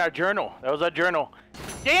writing that in our journal. That was our journal.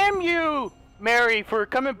 Damn you, Mary, for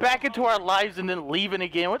coming back into our lives and then leaving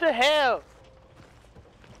again. What the hell?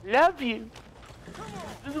 Love you.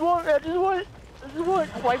 This is what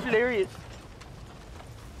quite hilarious.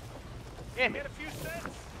 Damn it.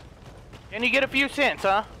 Can you get a few cents,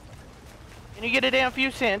 huh? Can you get a damn few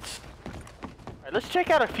cents? Alright, let's check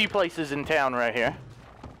out a few places in town right here.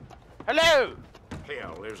 Hello!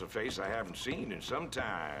 Hell, there's a face I haven't seen in some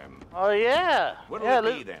time. Oh yeah. What'll yeah,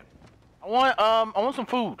 it be then? I want some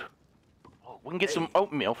food. Oh, we can get some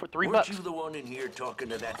oatmeal for $3. Weren't you the one in here talking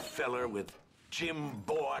to that feller with Jim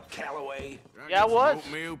Boa Calloway? Yeah, I was.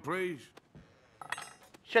 Oatmeal, please.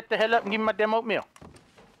 Shut the hell up and give me my damn oatmeal.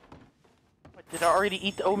 What, did I already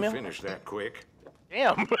eat the oatmeal? You finished that quick.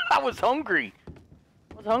 Damn, I was hungry.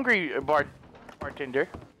 I was hungry, bartender.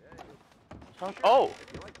 Oh,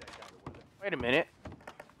 wait a minute.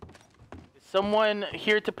 Is someone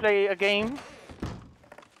here to play a game?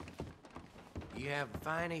 You have a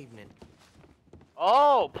fine evening.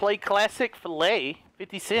 Oh, play classic fillet,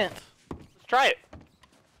 50 cents. Let's try it.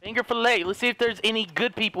 Finger fillet. Let's see if there's any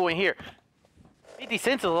good people in here. 50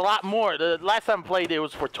 cents is a lot more. The last time I played it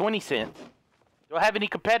was for 20 cents. Do I have any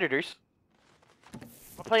competitors?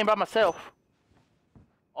 I'm playing by myself.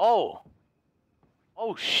 Oh.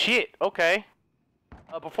 Oh shit, okay.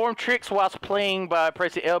 Perform tricks whilst playing by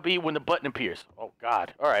pressing LB when the button appears. Oh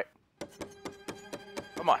god, alright.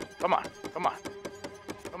 Come on, come on, come on.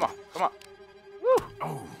 Come on, come on. Woo!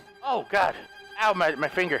 Oh. Oh god. Ow, my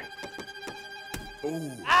finger.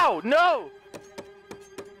 Oh. Ow, no!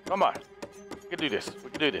 Come on. We can do this.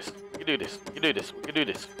 We can do this. We can do this. We can do this. We can do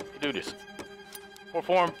this. We can do this.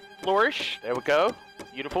 Perform flourish. There we go.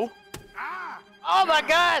 Beautiful. Oh my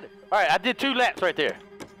god! Alright, I did 2 laps right there.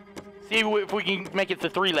 See if we can make it to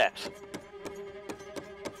 3 laps.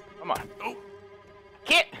 Come on. Oh.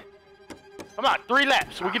 Can't. Come on, 3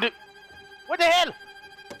 laps. We can do. What the hell?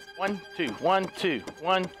 1, 2, 1, 2,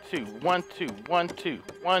 1, 2, 1, 2, 1, 2,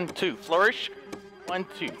 1, 2. Flourish. 1,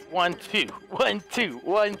 2, 1, 2, 1, 2,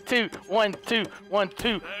 1, 2, 1, 2, 1,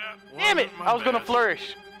 2. Damn it! I was gonna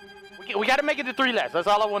flourish. We gotta make it to 3 laps. That's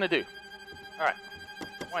all I want to do. All right.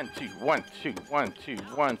 1, 2, 1, 2, 1, 2,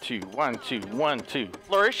 1, 2, 1, 2, 1, 2.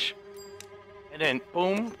 Flourish. And then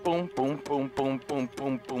boom, boom, boom, boom, boom, boom,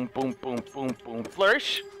 boom, boom, boom, boom, boom, boom.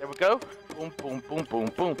 Flourish. There we go. Boom, boom, boom, boom,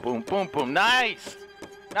 boom, boom, boom, boom. Nice.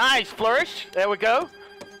 Nice. Flourish. There we go.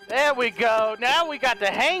 There we go. Now we got the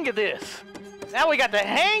hang of this. Now we got the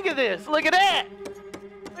hang of this. Look at that.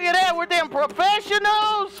 Look at that. We're damn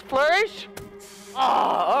professionals. Flourish. Oh,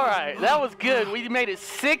 all right. That was good. We made it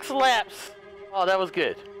 6 laps. Oh, that was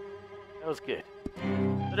good. That was good.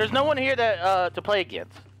 So there's no one here that to play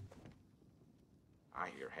against. I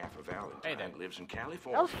hear half of Valentine lives in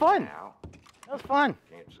California. That was fun. Now. That was fun.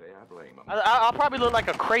 Can't say I blame him. I'll probably look like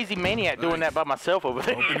a crazy maniac doing that by myself over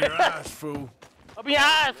there. Open your eyes, fool. Open your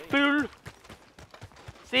eyes, fool.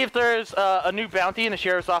 See if there's a new bounty in the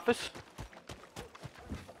sheriff's office.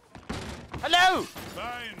 Hello. If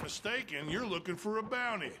I ain't mistaken, you're looking for a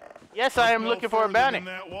bounty. Yes, I am looking for a bounty. In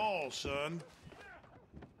that wall, son.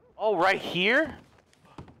 Oh, right here?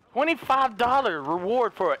 $25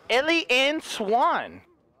 reward for Ellie Ann Swan.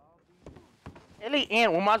 Ellie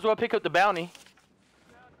Ann, we might as well pick up the bounty.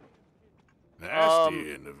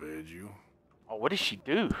 Nasty individual. Oh, what did she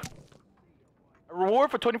do? A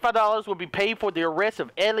reward for $25 will be paid for the arrest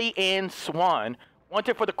of Ellie Ann Swan,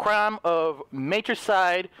 wanted for the crime of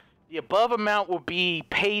matricide. The above amount will be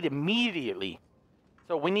paid immediately.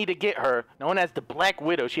 So we need to get her, known as the Black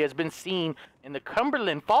Widow. She has been seen in the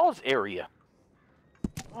Cumberland Falls area.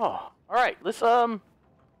 Oh, all right. Let's that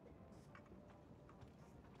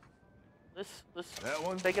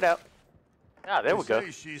one? take it out. Ah, there we go. They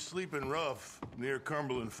say she's sleeping rough near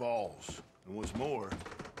Cumberland Falls. And what's more,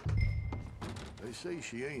 they say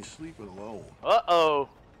she ain't sleeping alone. Uh-oh.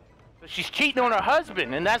 So she's cheating on her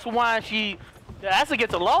husband, and that's why that's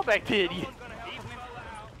against the law back then.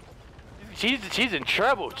 She's in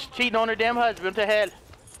trouble. She's cheating on her damn husband. What the hell?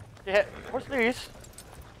 Where's Delirious?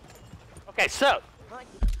 Okay, so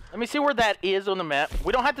let me see where that is on the map.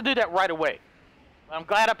 We don't have to do that right away. I'm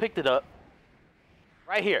glad I picked it up.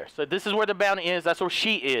 Right here. So this is where the bounty is. That's where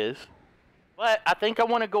she is. But I think I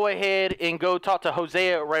want to go ahead and go talk to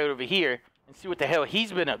Hosea right over here and see what the hell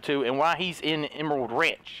he's been up to and why he's in Emerald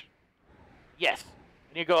Ranch. Yes.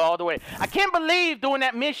 And you go all the way. I can't believe doing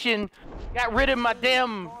that mission got rid of my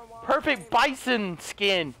damn perfect bison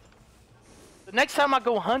skin. The next time I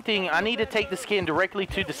go hunting, I need to take the skin directly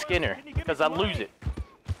to the skinner because I lose it.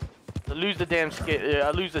 I lose the damn skin.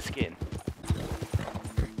 I lose the skin.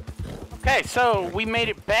 Okay, so we made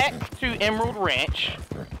it back to Emerald Ranch.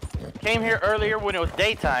 Came here earlier when it was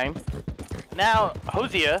daytime. Now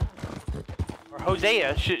Hosea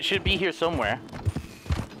should be here somewhere.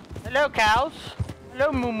 Hello, cows.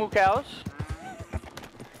 Hello, moo cows.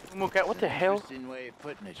 Moo cow. What the hell? Interesting way of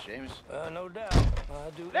putting it, Seamus. No doubt. I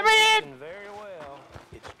do Let me everything very well.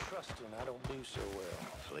 It's trusting I don't do so well.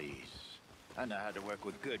 Please. I know how to work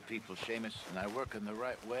with good people, Seamus, and I work in the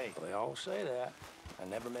right way. They all say that. I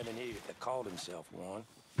never met an idiot that called himself one.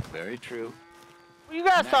 Very true. What are you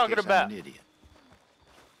guys talking about? I'm an idiot.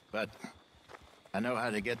 But I know how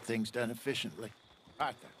to get things done efficiently.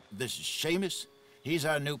 Arthur, this is Seamus. He's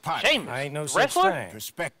our new partner. Seamus? I ain't no such thing.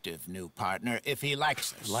 Prospective new partner, if he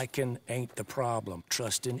likes us. Liking ain't the problem.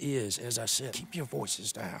 Trusting is. As I said, keep your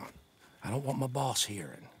voices down. I don't want my boss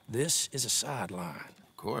hearing. This is a sideline.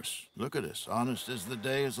 Of course. Look at us. Honest as the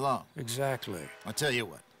day is long. Exactly. I'll tell you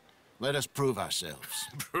what. Let us prove ourselves.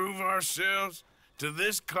 Prove ourselves? To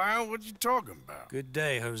this clown? What you talking about? Good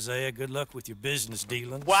day, Hosea. Good luck with your business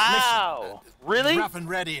dealings. Wow. Really? Rough and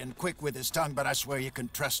ready and quick with his tongue, but I swear you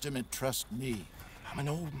can trust him and trust me. I'm an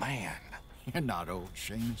old man. You're not old,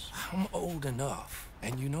 Seamus. I'm old enough.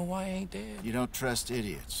 And you know I ain't dead. You don't trust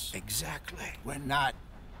idiots. Exactly. We're not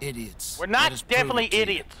idiots. We're not definitely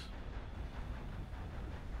idiots.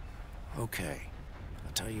 Okay.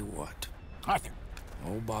 I'll tell you what. Arthur.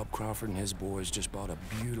 Old Bob Crawford and his boys just bought a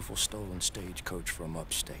beautiful stolen stagecoach from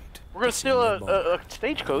upstate. We're gonna steal a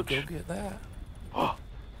stagecoach. Go get that.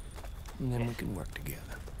 And then we can work together.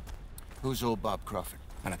 Who's old Bob Crawford?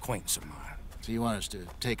 An acquaintance of mine. So you want us to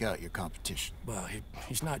take out your competition? Well,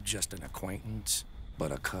 he's not just an acquaintance,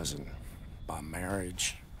 but a cousin. By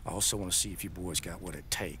marriage. I also want to see if you boys got what it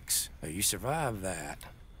takes. Now, you survive that.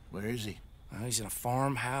 Where is he? Well, he's in a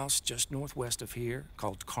farmhouse just northwest of here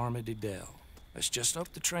called Carmody Dell. It's just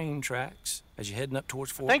up the train tracks as you're heading up towards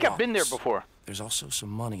Fort I think Knox. I've been there before. There's also some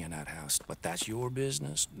money in that house, but that's your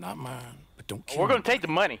business, not mine. But don't kill We're gonna me. take the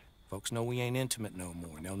money. Folks know we ain't intimate no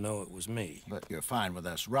more, and they'll know it was me. But you're fine with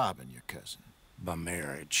us robbing your cousin. By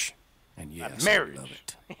marriage. And yes, marriage. I love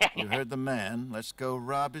it. You heard the man. Let's go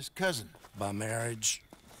rob his cousin. By marriage.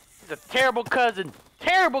 He's a terrible cousin.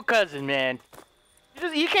 Terrible cousin, man.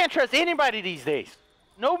 You can't trust anybody these days.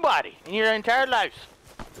 Nobody in your entire lives.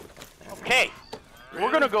 Okay. Really?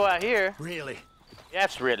 We're gonna go out here. Really?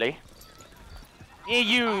 Yes, really. Me and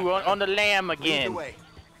you on the lamb Lead again. the way.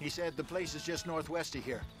 He said the place is just northwest of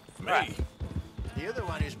here. Me? Right. You're the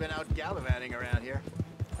one who's been out gallivanting around here.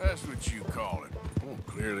 That's what you call it. Well,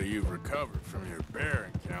 clearly you've recovered from your bear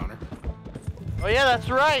encounter. Oh yeah, that's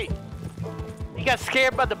right. You got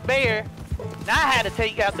scared by the bear. Now I had to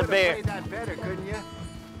take out the bear. Played that better, couldn't you?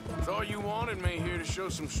 Thought you wanted me here to show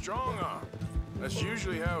some strong arm. That's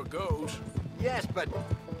usually how it goes. Yes, but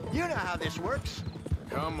you know how this works.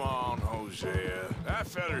 Come on, Hosea. That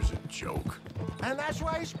feller's a joke. And that's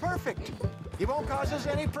why he's perfect. He won't cause us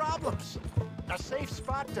any problems. A safe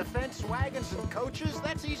spot to fence wagons and coaches,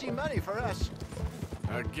 that's easy money for us.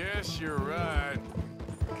 I guess you're right.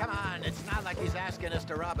 Come on, it's not like he's asking us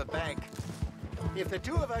to rob a bank. If the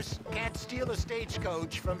two of us can't steal a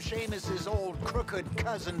stagecoach from Seamus's old crooked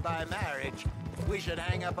cousin by marriage, we should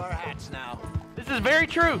hang up our hats now. This is very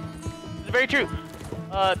true. This is very true.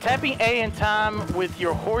 Tapping A in time with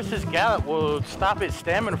your horse's gallop will stop its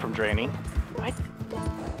stamina from draining. What?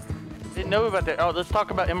 Didn't know about that. Oh, let's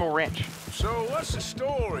talk about Emerald Ranch. So what's the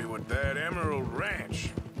story with that Emerald Ranch?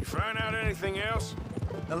 You find out anything else?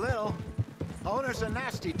 A little. Owner's a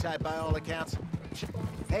nasty type by all accounts.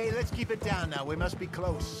 Hey, let's keep it down now. We must be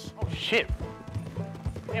close. Oh, shit.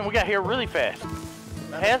 Man, we got here really fast.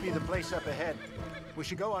 That must be the place up ahead. We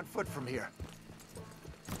should go on foot from here.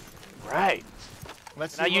 Right.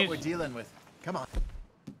 Let's see what we're dealing with. Come on.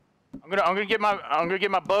 I'm gonna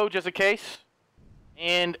get my bow just in case.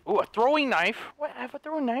 And a throwing knife. What? I have a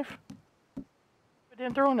throwing knife. I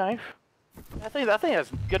didn't throw a knife. I think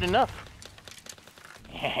that's good enough.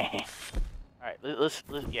 All right, let's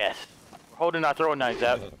yes. We're holding our throwing knives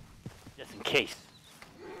out just in case.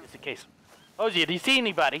 Just in case. Hosea, do you see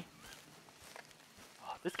anybody?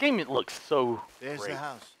 Oh, this game looks so There's great. the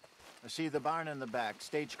house. I see the barn in the back.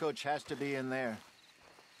 Stagecoach has to be in there.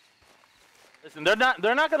 Listen, they're not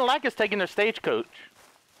gonna like us taking their stagecoach.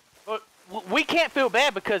 But we can't feel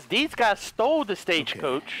bad because these guys stole the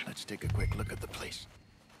stagecoach. Okay, let's take a quick look at the place.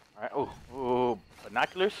 All right. Oh,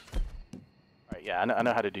 binoculars. All right. Yeah, I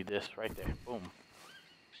know how to do this right there. Boom.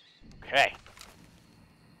 Okay.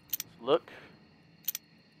 Let's look.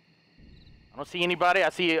 I don't see anybody. I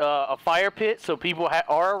see a fire pit, so people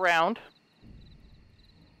are around.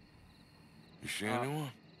 You see anyone?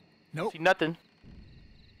 Nope. See nothing.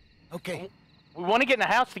 Okay. We want to get in the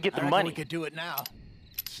house to get I the reckon money. we could do it now.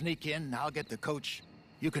 Sneak in, I'll get the coach.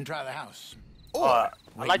 You can try the house. Or I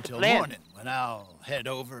wait like the until plan. morning when I'll head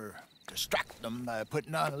over, distract them by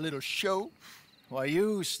putting on a little show. While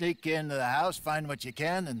you sneak into the house, find what you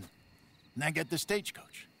can, and then get the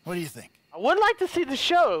stagecoach. What do you think? I would like to see the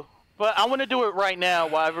show, but I want to do it right now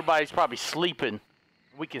while everybody's probably sleeping.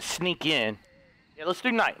 We can sneak in. Yeah, let's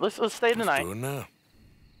do night. Let's stay the night. Do it now.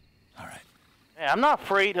 All right. Yeah, I'm not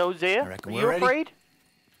afraid, Hosea. I reckon Are we're you ready. afraid?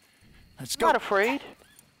 Let's I'm go. not afraid.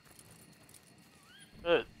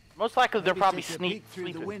 Most likely they're Maybe probably take a peek through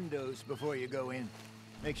sleeping. the windows before you go in.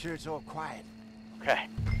 Make sure it's all quiet. Okay.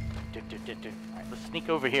 All right, let's sneak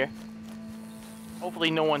over here. Hopefully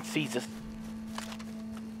no one sees us.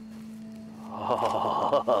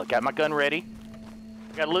 Oh, got my gun ready.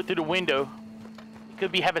 Gotta look through the window. We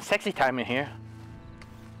could be having sexy time in here.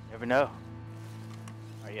 Never know.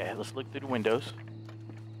 Oh yeah, let's look through the windows.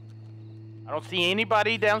 I don't see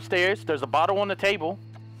anybody downstairs. There's a bottle on the table.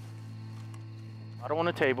 Bottle on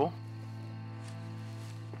the table.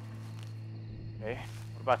 Okay.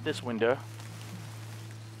 What about this window?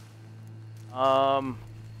 Oh,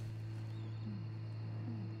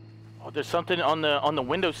 there's something on the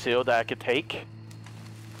windowsill that I could take.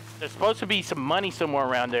 There's supposed to be some money somewhere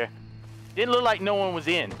around there. Didn't look like no one was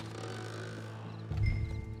in.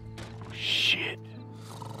 Shit.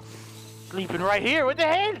 Sleeping right here. What the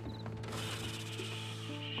hell?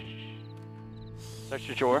 Search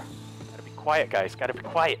the drawer. Gotta be quiet, guys. Gotta be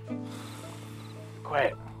quiet. Be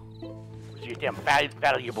quiet. Where's your damn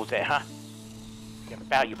valuables at, huh? Damn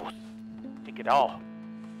valuables. Take it all.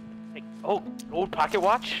 Take, oh, gold pocket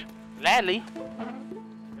watch. Gladly.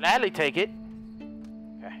 Gladly take it.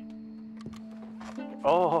 Okay.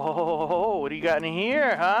 Oh, what do you got in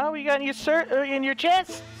here, huh? What you got in your in your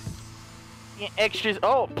chest? Extras.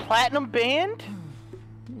 Oh, platinum band.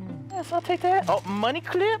 Yes, I'll take that. Oh, money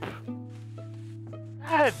clip.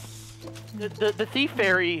 God, the thief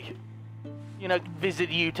fairy, you know, visit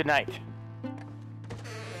you tonight.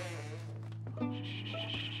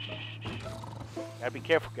 Gotta be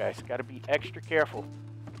careful, guys. Gotta be extra careful.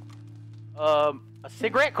 A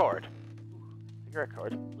cigarette card. Cigarette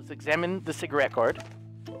card. Let's examine the cigarette card.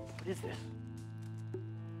 What is this?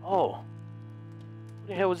 Oh. What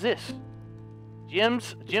the hell is this?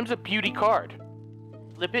 Gems of Beauty card.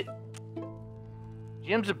 Flip it.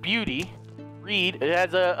 Gems of Beauty. Read. It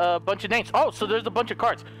has a bunch of names. Oh, so there's a bunch of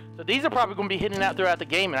cards. So these are probably going to be hidden out throughout the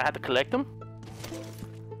game, and I have to collect them.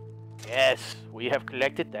 Yes, we have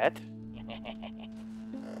collected that.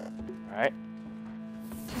 All right.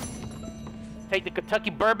 Take the Kentucky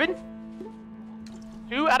Bourbon.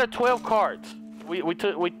 2 out of 12 cards. We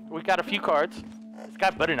got a few cards. This guy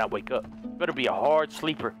better not wake up. He better be a hard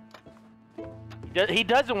sleeper. He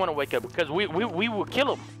doesn't want to wake up because we will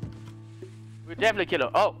kill him. We'll definitely kill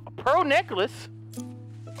him. Oh, a pearl necklace.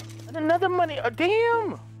 And another money. Oh,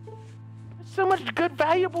 damn. There's so much good,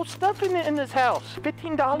 valuable stuff in this house.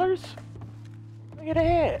 $15? Look at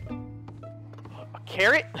that. A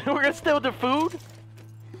carrot? We're going to steal the food?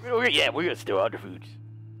 Yeah, we're going to steal other foods.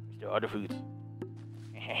 Steal other foods.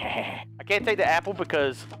 I can't take the apple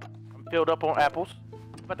because I'm filled up on apples.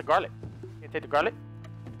 What about the garlic? Can't take the garlic?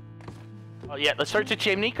 Oh, yeah, let's search the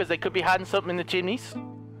chimney because they could be hiding something in the chimneys.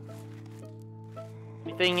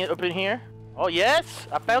 Anything up in here? Oh, yes,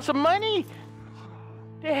 I found some money.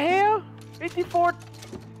 The hell?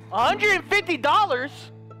 $150?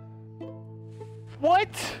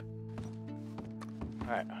 What? All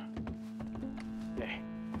right. Okay.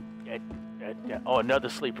 Yeah. Oh, another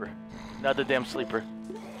sleeper. Another damn sleeper.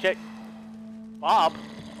 Check. Bob.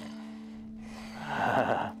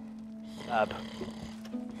 Bob. Alright,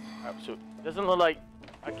 so it doesn't look like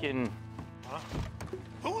I can... Huh?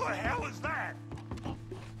 Who the hell is that?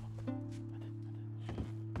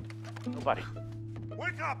 Nobody.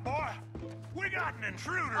 Wake up, boy! We got an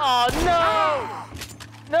intruder! Oh, no!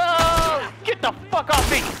 No! Get the fuck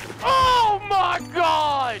off me! Oh, my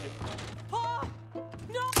God! Pa!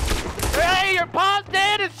 No! Hey, your pa's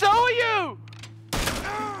dead and so are you!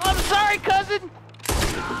 I'm sorry, cousin!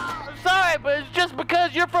 I'm sorry, but it's just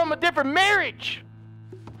because you're from a different marriage!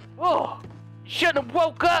 Oh, you shouldn't have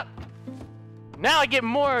woke up! Now I get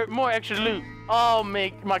more extra loot. Oh,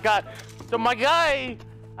 my God. So my guy...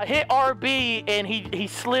 I hit RB and he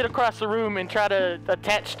slid across the room and tried to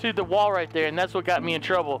attach to the wall right there, and that's what got me in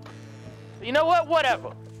trouble. You know what?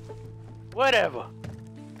 Whatever.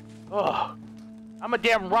 Oh, I'm a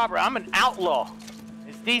damn robber. I'm an outlaw.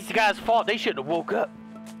 It's these guys' fault. They shouldn't have woke up.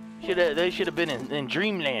 They should have been in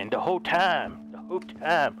dreamland the whole time. The whole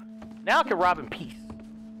time. Now I can rob in peace.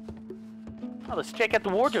 Oh, let's check out the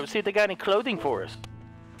wardrobe, see if they got any clothing for us.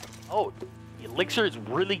 Oh, the elixir is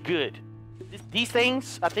really good. These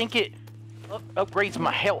things, I think it upgrades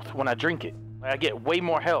my health when I drink it. Like, I get way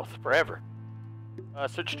more health forever.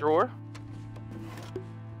 Search drawer.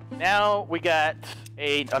 Now we got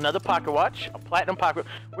another pocket watch, a platinum pocket.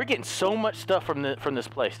 We're getting so much stuff from this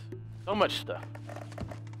place. So much stuff.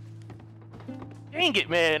 Dang it,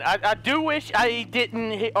 man! I do wish I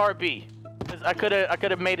didn't hit RB, because I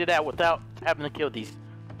could have made it out without having to kill these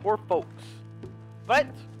poor folks. But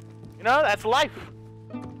you know, that's life.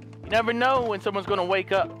 You never know when someone's gonna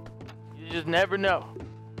wake up. You just never know.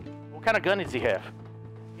 What kind of gun does he have?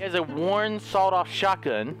 He has a worn, sawed-off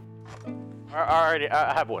shotgun.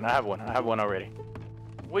 I have one. I have one already.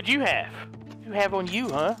 What'd you have? What'd you have on you,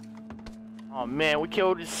 huh? Oh man, we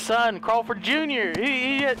killed his son, Crawford Jr.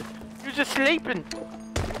 He was just sleeping.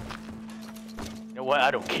 You know what? I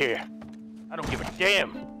don't care. I don't give a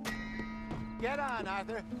damn. Get on,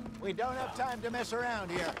 Arthur. We don't have time to mess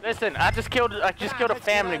around here. Listen, I just killed a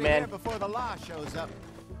family, man. Before the law shows up.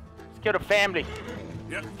 Just killed a family.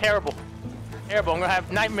 Yep. Terrible. Terrible. I'm gonna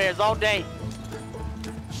have nightmares all day.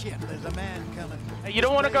 Shit, there's a man coming. Hey, you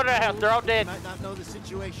don't want to go to the house. They're all dead. You might not know the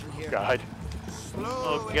situation here. God.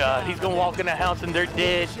 Oh God, he's gonna walk in the house and they're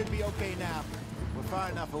dead. Should be okay now. We're far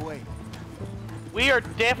enough away. We are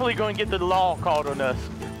definitely going to get the law called on us.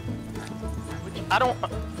 Which I don't.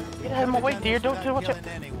 Get out of my way, dear. Don't do what you.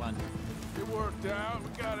 Anyone. It worked out. We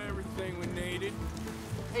got everything we needed.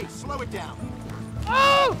 Hey, slow it down.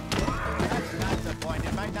 Oh! That's not the point.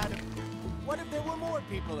 It might not have. What if there were more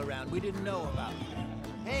people around we didn't know about?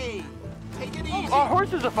 Hey, take it easy. Our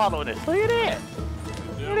horses are following us. Look at that.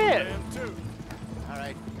 Look at that. All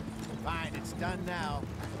right, fine. It's done now.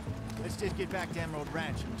 Let's just get back to Emerald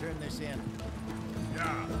Ranch and turn this in.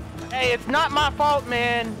 Yeah. Hey, it's not my fault,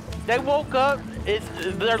 man. They woke up.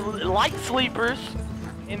 They're light sleepers,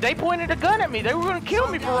 and they pointed a gun at me. They were going to kill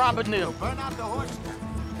me for robbing them. Burn out the horses.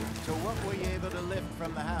 So what were you able to lift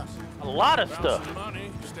from the house? A lot of stuff. Some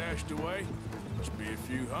money stashed away. Must be a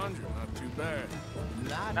few hundred. Not too bad.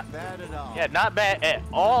 Not bad at all. Yeah, not bad at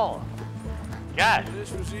all. God.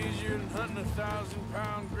 This was easier than hunting a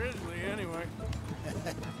 1,000-pound grizzly, anyway.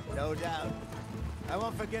 No doubt. I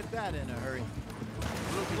won't forget that in a hurry.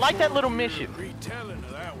 Like that little mission. Retelling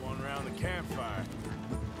of that one around the campfire.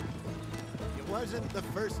 It wasn't the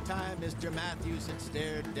first time Mr. Matthews had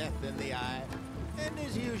stared death in the eye. And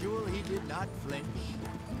as usual, he did not flinch.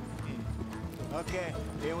 Okay,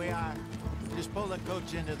 here we are. Just pull the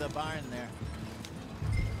coach into the barn there.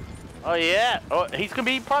 Oh yeah. Oh, he's gonna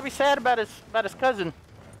be probably sad about his cousin.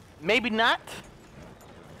 Maybe not.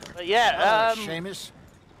 But yeah. Seamus.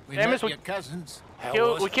 We Seamus, met your cousins.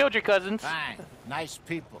 We killed your cousins. Fine. Nice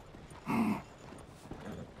people.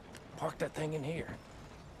 Park that thing in here.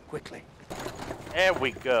 Quickly. There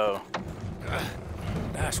we go.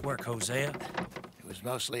 Nice work, Hosea. It was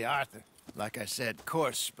mostly Arthur. Like I said,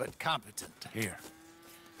 coarse but competent. Here.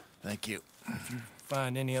 Thank you. If you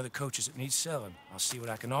find any other coaches that need selling, I'll see what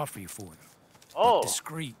I can offer you for them. Oh. But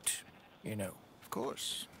discreet, you know. Of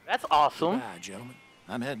course. That's awesome. Goodbye, gentlemen.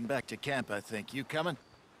 I'm heading back to camp, I think. You coming?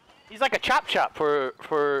 He's like a chop shop for.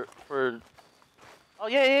 Oh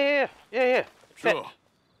yeah. Sure.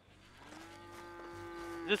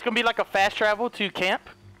 Is this gonna be like a fast travel to camp?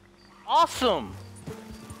 Awesome.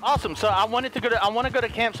 Awesome. So I want to go to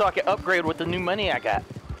camp so I can upgrade with the new money I got.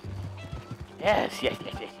 Yes.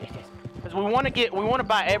 Because we want to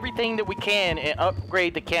buy everything that we can and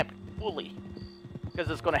upgrade the camp fully. Because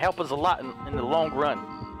it's going to help us a lot in the long run.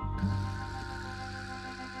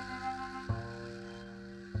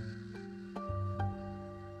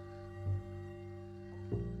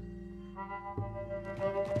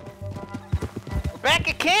 We're back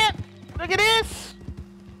at camp. Look at this.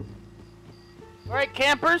 All right,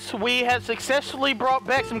 campers, we have successfully brought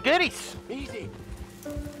back some goodies. Easy.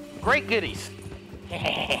 Great goodies.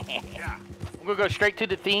 I'm gonna go straight to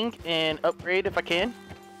the thing and upgrade if I can.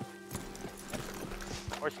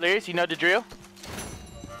 Horse Delirious, you know the drill.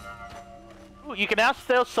 Ooh, you can now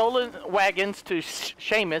sell stolen wagons to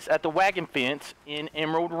Seamus at the wagon fence in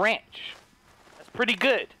Emerald Ranch. That's pretty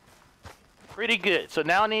good. Pretty good. So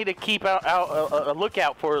now I need to keep a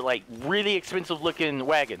lookout for like really expensive looking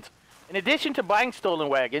wagons. In addition to buying stolen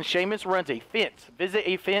wagons, Seamus runs a fence. Visit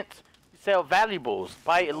a fence to sell valuables,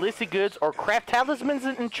 buy illicit goods, or craft talismans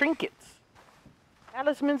and trinkets.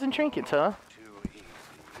 Talismans and trinkets, huh?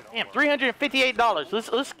 Damn,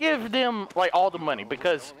 $358. Let's give them like all the money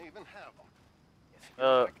because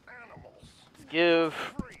let's give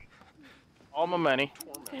All my money.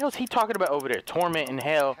 What the hell is he talking about over there? Torment in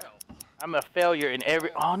hell. I'm a failure in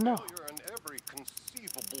every... Oh, no.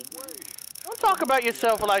 Don't talk about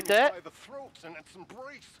yourself like that. By the throats, and its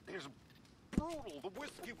embrace is brutal. The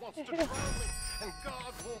whiskey wants to drown me, and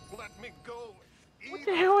God won't let me go. What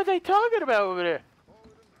the hell are they talking about over there?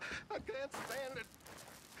 I can't stand it.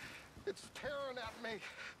 It's tearing at me.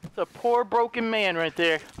 It's a poor broken man right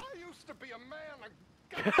there. I used to be a man.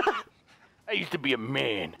 I used to be a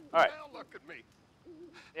man. All right. Now look at me.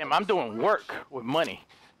 Damn, I'm doing work with money.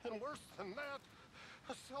 And worse than that,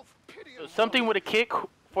 a self-pity. So something with a kick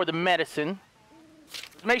for the medicine.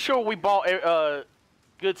 Let's make sure we bought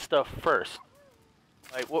good stuff first.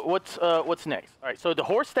 Like what's next? All right. So the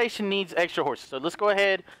horse station needs extra horses. So let's go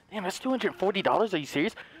ahead. Damn, that's $240. Are you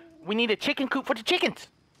serious? We need a chicken coop for the chickens.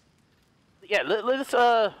 Yeah, let's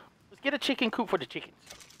get a chicken coop for the chickens.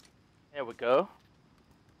 There we go.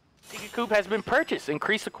 Chicken coop has been purchased.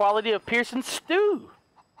 Increase the quality of Pearson's stew.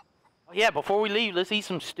 Oh yeah, before we leave, let's eat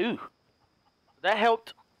some stew. That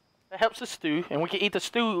helped. That helps the stew, and we can eat the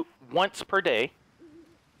stew once per day.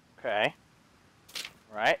 Okay.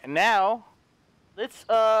 All right, and now let's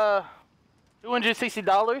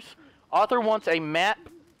 $260. Author wants a map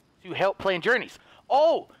to help plan journeys.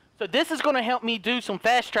 Oh, so this is going to help me do some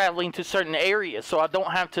fast traveling to certain areas, so I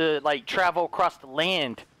don't have to like travel across the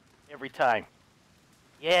land every time.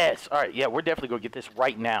 Yes. All right. Yeah, we're definitely going to get this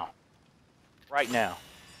right now. Right now.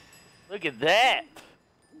 Look at that.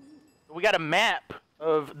 We got a map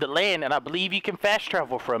of the land, and I believe you can fast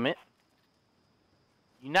travel from it.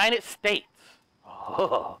 United States. Oh.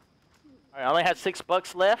 All right, I only have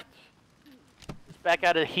 $6 left. Let's back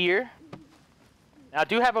out of here. Now, I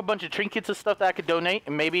do have a bunch of trinkets and stuff that I could donate,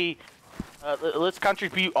 and maybe let's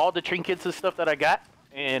contribute all the trinkets and stuff that I got,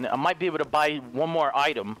 and I might be able to buy one more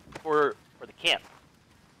item for the camp.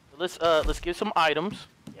 So let's get some items.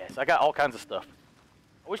 Yes, I got all kinds of stuff.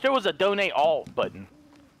 I wish there was a donate all button.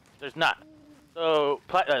 There's not. So,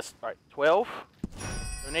 all right, 12.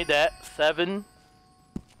 Donate that. 7.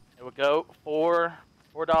 There we go. $4.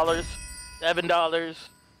 $7. $10.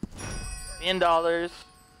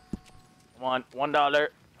 $1.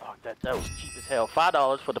 Oh, that was cheap as hell.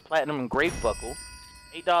 $5 for the platinum engraved buckle.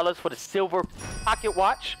 $8 for the silver pocket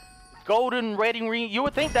watch. Golden wedding ring. You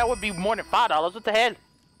would think that would be more than $5. What the hell?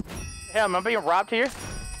 Hell, am I being robbed here?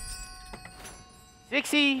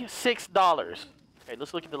 $66. Okay,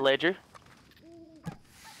 let's look at the ledger.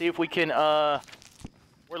 See if we can,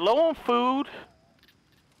 we're low on food.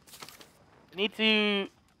 We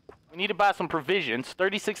need to buy some provisions.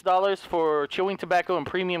 $36 for chewing tobacco and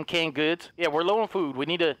premium canned goods. Yeah, we're low on food. We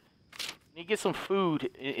need to get some food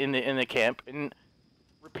in the camp. And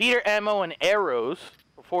repeater ammo and arrows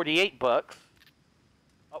for $48.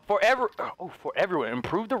 For everyone,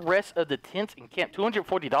 improve the rest of the tents in camp.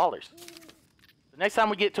 $240. The next time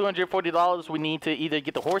we get $240, we need to either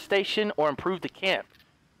get the horse station or improve the camp.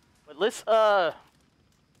 But let's I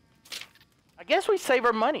guess we save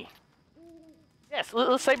our money. Yes,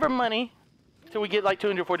 let's save our money until we get like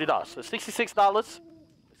 $240. So $66. That's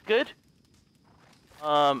good.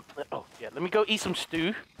 Oh yeah, let me go eat some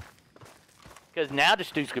stew. Because now the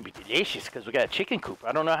stew's gonna be delicious because we got a chicken coop.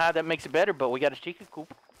 I don't know how that makes it better, but we got a chicken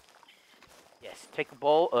coop. Yes, take a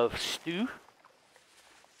bowl of stew.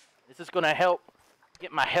 This is gonna help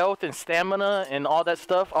get my health and stamina and all that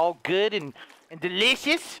stuff all good and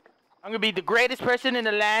delicious. I'm gonna be the greatest person in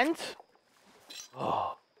the land.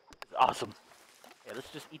 Oh, it's awesome. Yeah, let's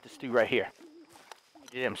just eat the stew right here.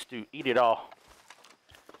 Eat the damn stew. Eat it all.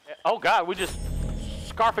 Oh God, we're just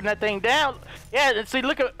scarfing that thing down. Yeah, and see,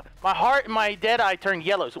 look at my heart and my dead eye turned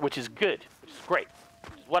yellow, which is good, which is great.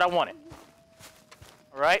 Which is what I wanted.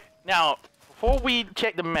 All right, now before we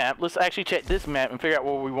check the map, let's actually check this map and figure out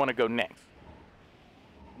where we want to go next.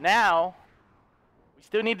 Now, we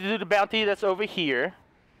still need to do the bounty that's over here.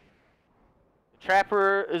 The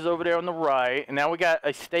trapper is over there on the right, and now we got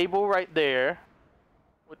a stable right there.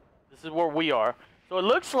 This is where we are. So it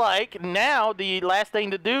looks like now the last thing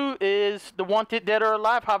to do is the wanted dead or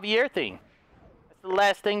alive Javier thing. That's the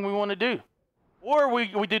last thing we want to do. Or we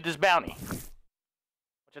do this bounty.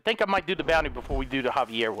 Which I think I might do the bounty before we do the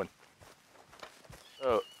Javier one.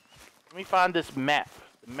 So, let me find this map.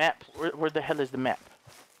 The map, where the hell is the map?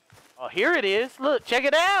 Oh, here it is. Look, check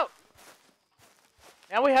it out.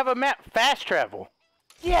 Now we have a map. Fast travel.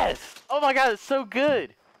 Yes. Oh my God, it's so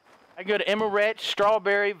good. I go to Emerald,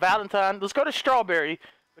 Strawberry, Valentine. Let's go to Strawberry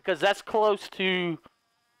because that's close to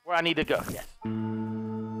where I need to go. Yes.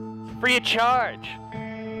 It's free of charge.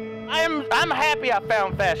 I'm happy I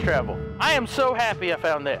found fast travel. I am so happy I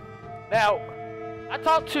found that. Now, I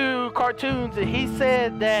talked to Cartoons and he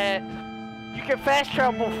said that You can fast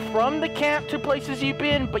travel from the camp to places you've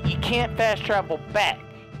been, but you can't fast travel back.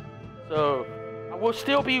 So I will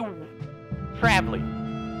still be traveling.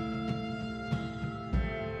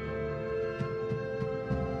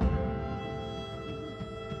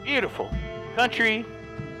 Beautiful country,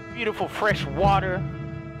 beautiful fresh water,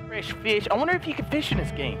 fresh fish. I wonder if you can fish in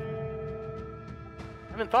this game.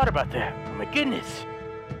 I haven't thought about that. Oh my goodness.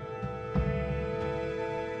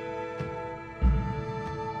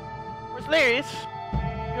 Delirious,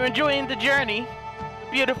 you're enjoying the journey,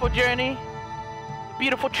 the beautiful journey, the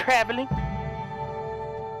beautiful traveling.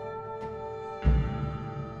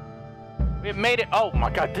 We have made it. Oh my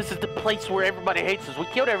God, this is the place where everybody hates us. We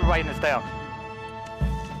killed everybody in this town.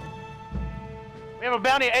 We have a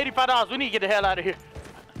bounty at $85. We need to get the hell out of here.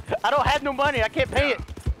 I don't have no money. I can't pay it.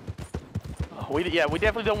 Oh, we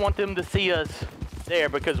definitely don't want them to see us there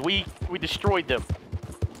because we destroyed them.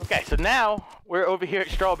 Okay, so now we're over here at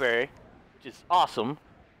Strawberry, which is awesome.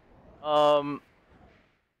 Do I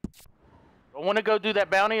want to go do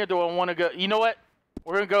that bounty, or do I want to go? You know what?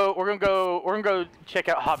 We're gonna go check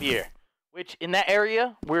out Javier, which in that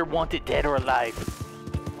area we're wanted dead or alive.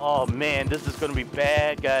 Oh man, this is gonna be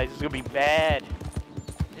bad, guys. This is gonna be bad.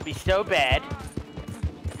 It'll be so bad.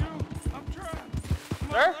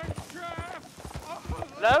 Sir?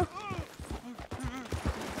 Hello?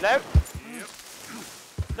 Hello?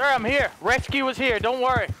 Sir, I'm here. Rescue is here. Don't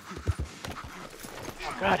worry.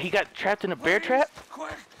 Oh God, he got trapped in a bear trap?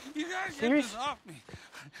 Quick! You guys Serious? get this off me.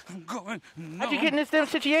 I'm going. How'd you get in this damn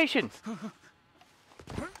situation?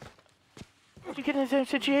 How'd you get in this damn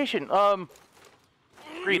situation?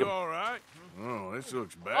 Freedom. You all right? Oh, this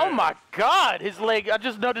looks bad. Oh my God, his leg. I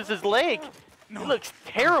just noticed his leg. No, it looks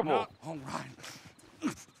terrible. all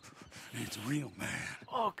right. It's real, man.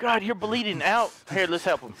 Oh God, you're bleeding out. Here, let's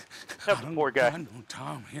help him. Help the poor guy. I know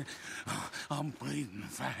Tom here. I'm bleeding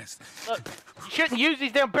fast. Look, you shouldn't use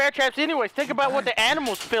these damn bear traps anyways. Think about what the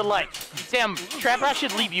animals feel like. Damn trap, I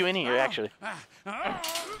should leave you in here, actually.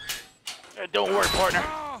 Don't worry, partner.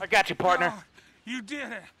 I got you, partner. You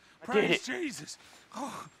did it. I did Praise it. Jesus.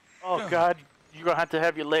 Oh God, you're gonna have to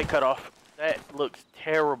have your leg cut off. That looks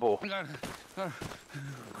terrible. I gotta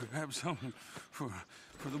grab something for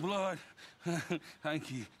the blood.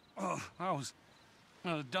 Thank you. Oh, I was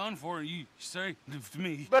done for. You saved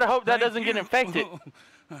me. Better hope that Thank doesn't get you. infected.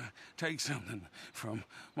 Take something from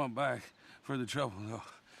my bag for the trouble, though.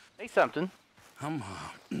 Take something. I'm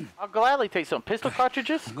I'll gladly take some pistol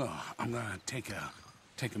cartridges. I'm gonna take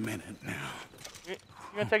a minute now. You're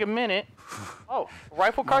gonna take a minute. Oh,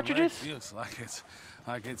 rifle cartridges? My leg feels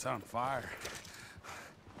like it's on fire.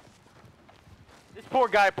 This poor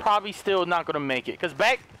guy probably still not gonna make it, cause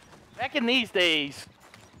back in these days,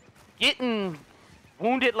 getting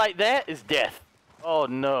wounded like that is death. Oh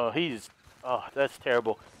no, that's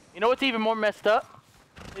terrible. You know what's even more messed up?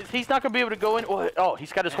 Is he's not gonna be able to go in. Oh,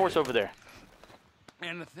 he's got his horse over there.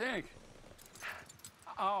 And to think,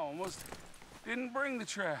 I almost didn't bring the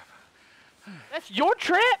trap. That's your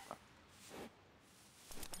trap?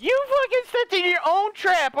 You fucking stepped in your own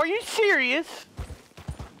trap. Are you serious?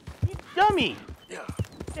 You dummy.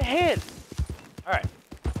 What the hell? All right.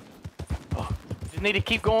 Oh, just need to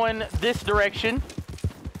keep going this direction.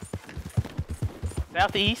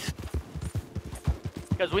 Southeast.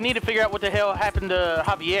 Because we need to figure out what the hell happened to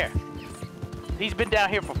Javier. He's been down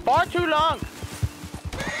here for far too long.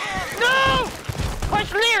 No! Horse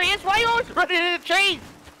Delirious, why are you always running into the trees?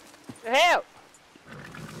 The hell?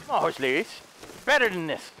 Come on, Horse Delirious. Better than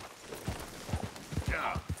this.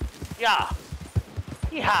 Yeah.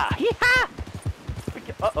 Yeehaw. Yeehaw!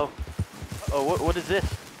 Uh-oh. Uh-oh, what is this?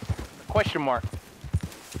 A question mark.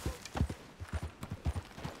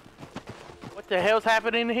 What the hell's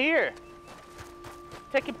happening here?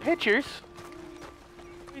 Taking pictures?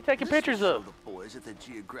 What are you taking pictures of? The boys at the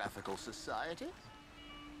Geographical Society?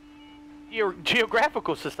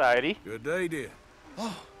 Geographical Society? Good day, dear.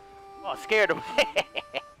 Oh, scared him.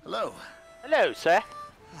 hello. Hello, sir.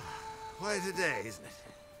 Quite a day, isn't it?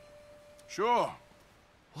 Sure.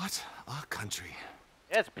 What a country.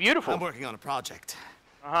 Yeah, it's beautiful. I'm working on a project.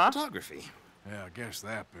 Uh-huh. Photography. Yeah, I guess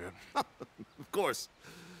that bit. Of course.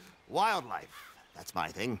 Wildlife. That's my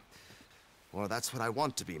thing. Or that's what I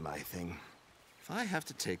want to be my thing. If I have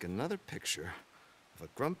to take another picture of a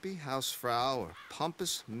grumpy housefrau or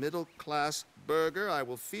pompous middle-class burgher, I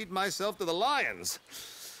will feed myself to the lions.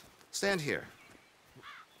 Stand here.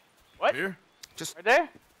 What? Here? Just right there?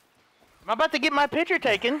 I'm about to get my picture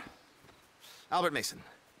taken. Albert Mason.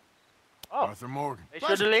 Oh. Arthur Morgan. They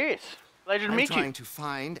sure Delirious. Pleasure to meet you. I'm trying to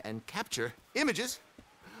find and capture images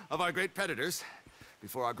of our great predators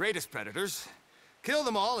before our greatest predators kill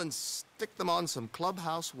them all and stick them on some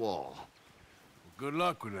clubhouse wall. good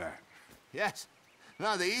luck with that. Yes,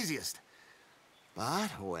 not the easiest.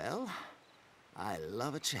 But, well, I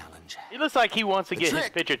love a challenge. He looks like he wants to get his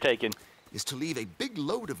picture taken. Is to leave a big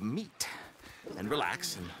load of meat and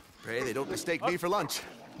relax and pray they don't mistake me for lunch.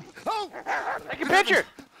 Oh! Take a picture!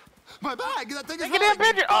 My bag! That thing is Take a damn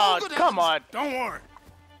picture! Oh, come on. Don't worry.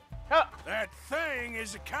 That thing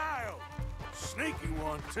is a coyote. Sneaky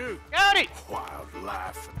one, too. Coyote!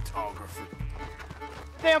 Wildlife photography.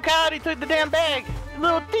 Damn coyote took the damn bag.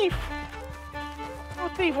 Little thief.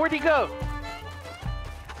 Little thief, where'd he go?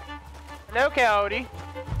 Hello, coyote.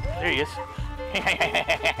 There he is.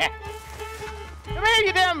 Come here,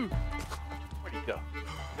 you damn... Where'd he go?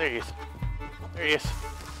 There he is. There he is.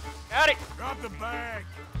 Coyote! Drop the bag.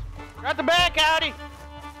 Drop the bag, coyote!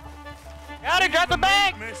 Coyote, drop the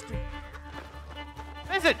bag! Mister.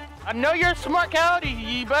 Listen, I know you're a smart coyote.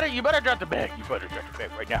 You better drop the bag. You better drop the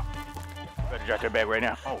bag right now. You better drop the bag right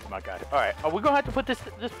now. Oh my God! All right, we're gonna have to put this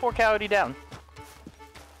poor coyote down.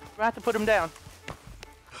 We're gonna have to put him down.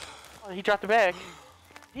 Oh, he dropped the bag.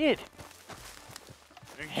 He did.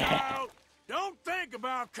 And coyote, don't think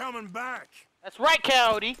about coming back. That's right,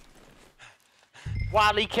 coyote.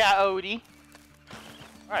 Wily coyote.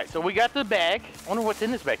 All right, so we got the bag. I wonder what's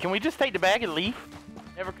in this bag. Can we just take the bag and leave?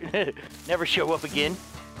 Never show up again.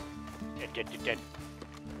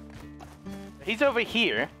 He's over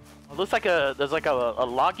here. It looks like there's like a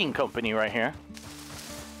logging company right here.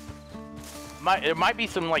 There might be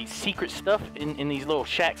some like secret stuff in these little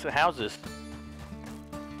shacks and houses.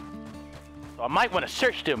 So I might want to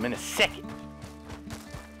search them in a second.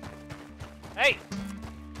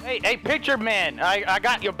 Hey, picture man! I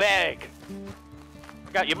got your bag.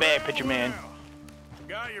 I got your bag, picture man.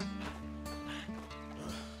 Got your...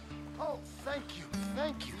 Oh, thank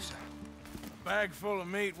you, sir. A bag full of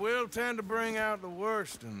meat will tend to bring out the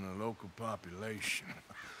worst in the local population.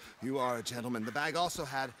 You are a gentleman. The bag also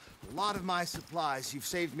had a lot of my supplies. You've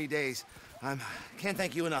saved me days. Can't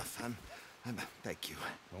thank you enough. Thank you.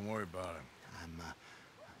 Don't worry about it.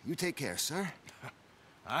 You take care, sir.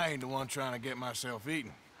 I ain't the one trying to get myself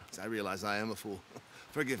eaten. I realize I am a fool.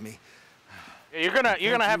 Forgive me. Yeah,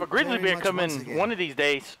 you're gonna have a grizzly bear come in one of these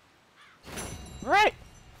days. All right.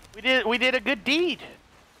 We did a good deed.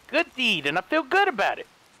 Good deed, and I feel good about it.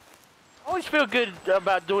 I always feel good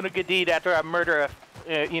about doing a good deed after I murder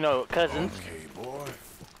cousins. Okay, boy.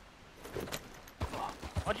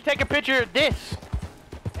 Why don't you take a picture of this?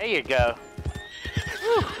 There you go.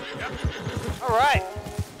 Whew. All right.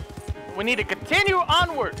 We need to continue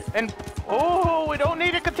onward, and we don't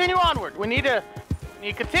need to continue onward. We need to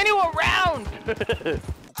continue around.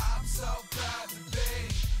 I'm so proud to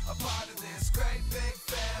be a part of this great big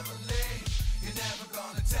family. You're never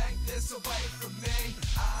gonna take this away from me.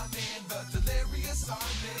 I'm in the delirious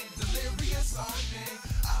army, delirious army.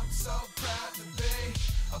 I'm so proud to be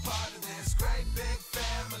a part of this great big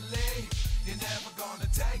family. You're never gonna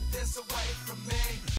take this away from me.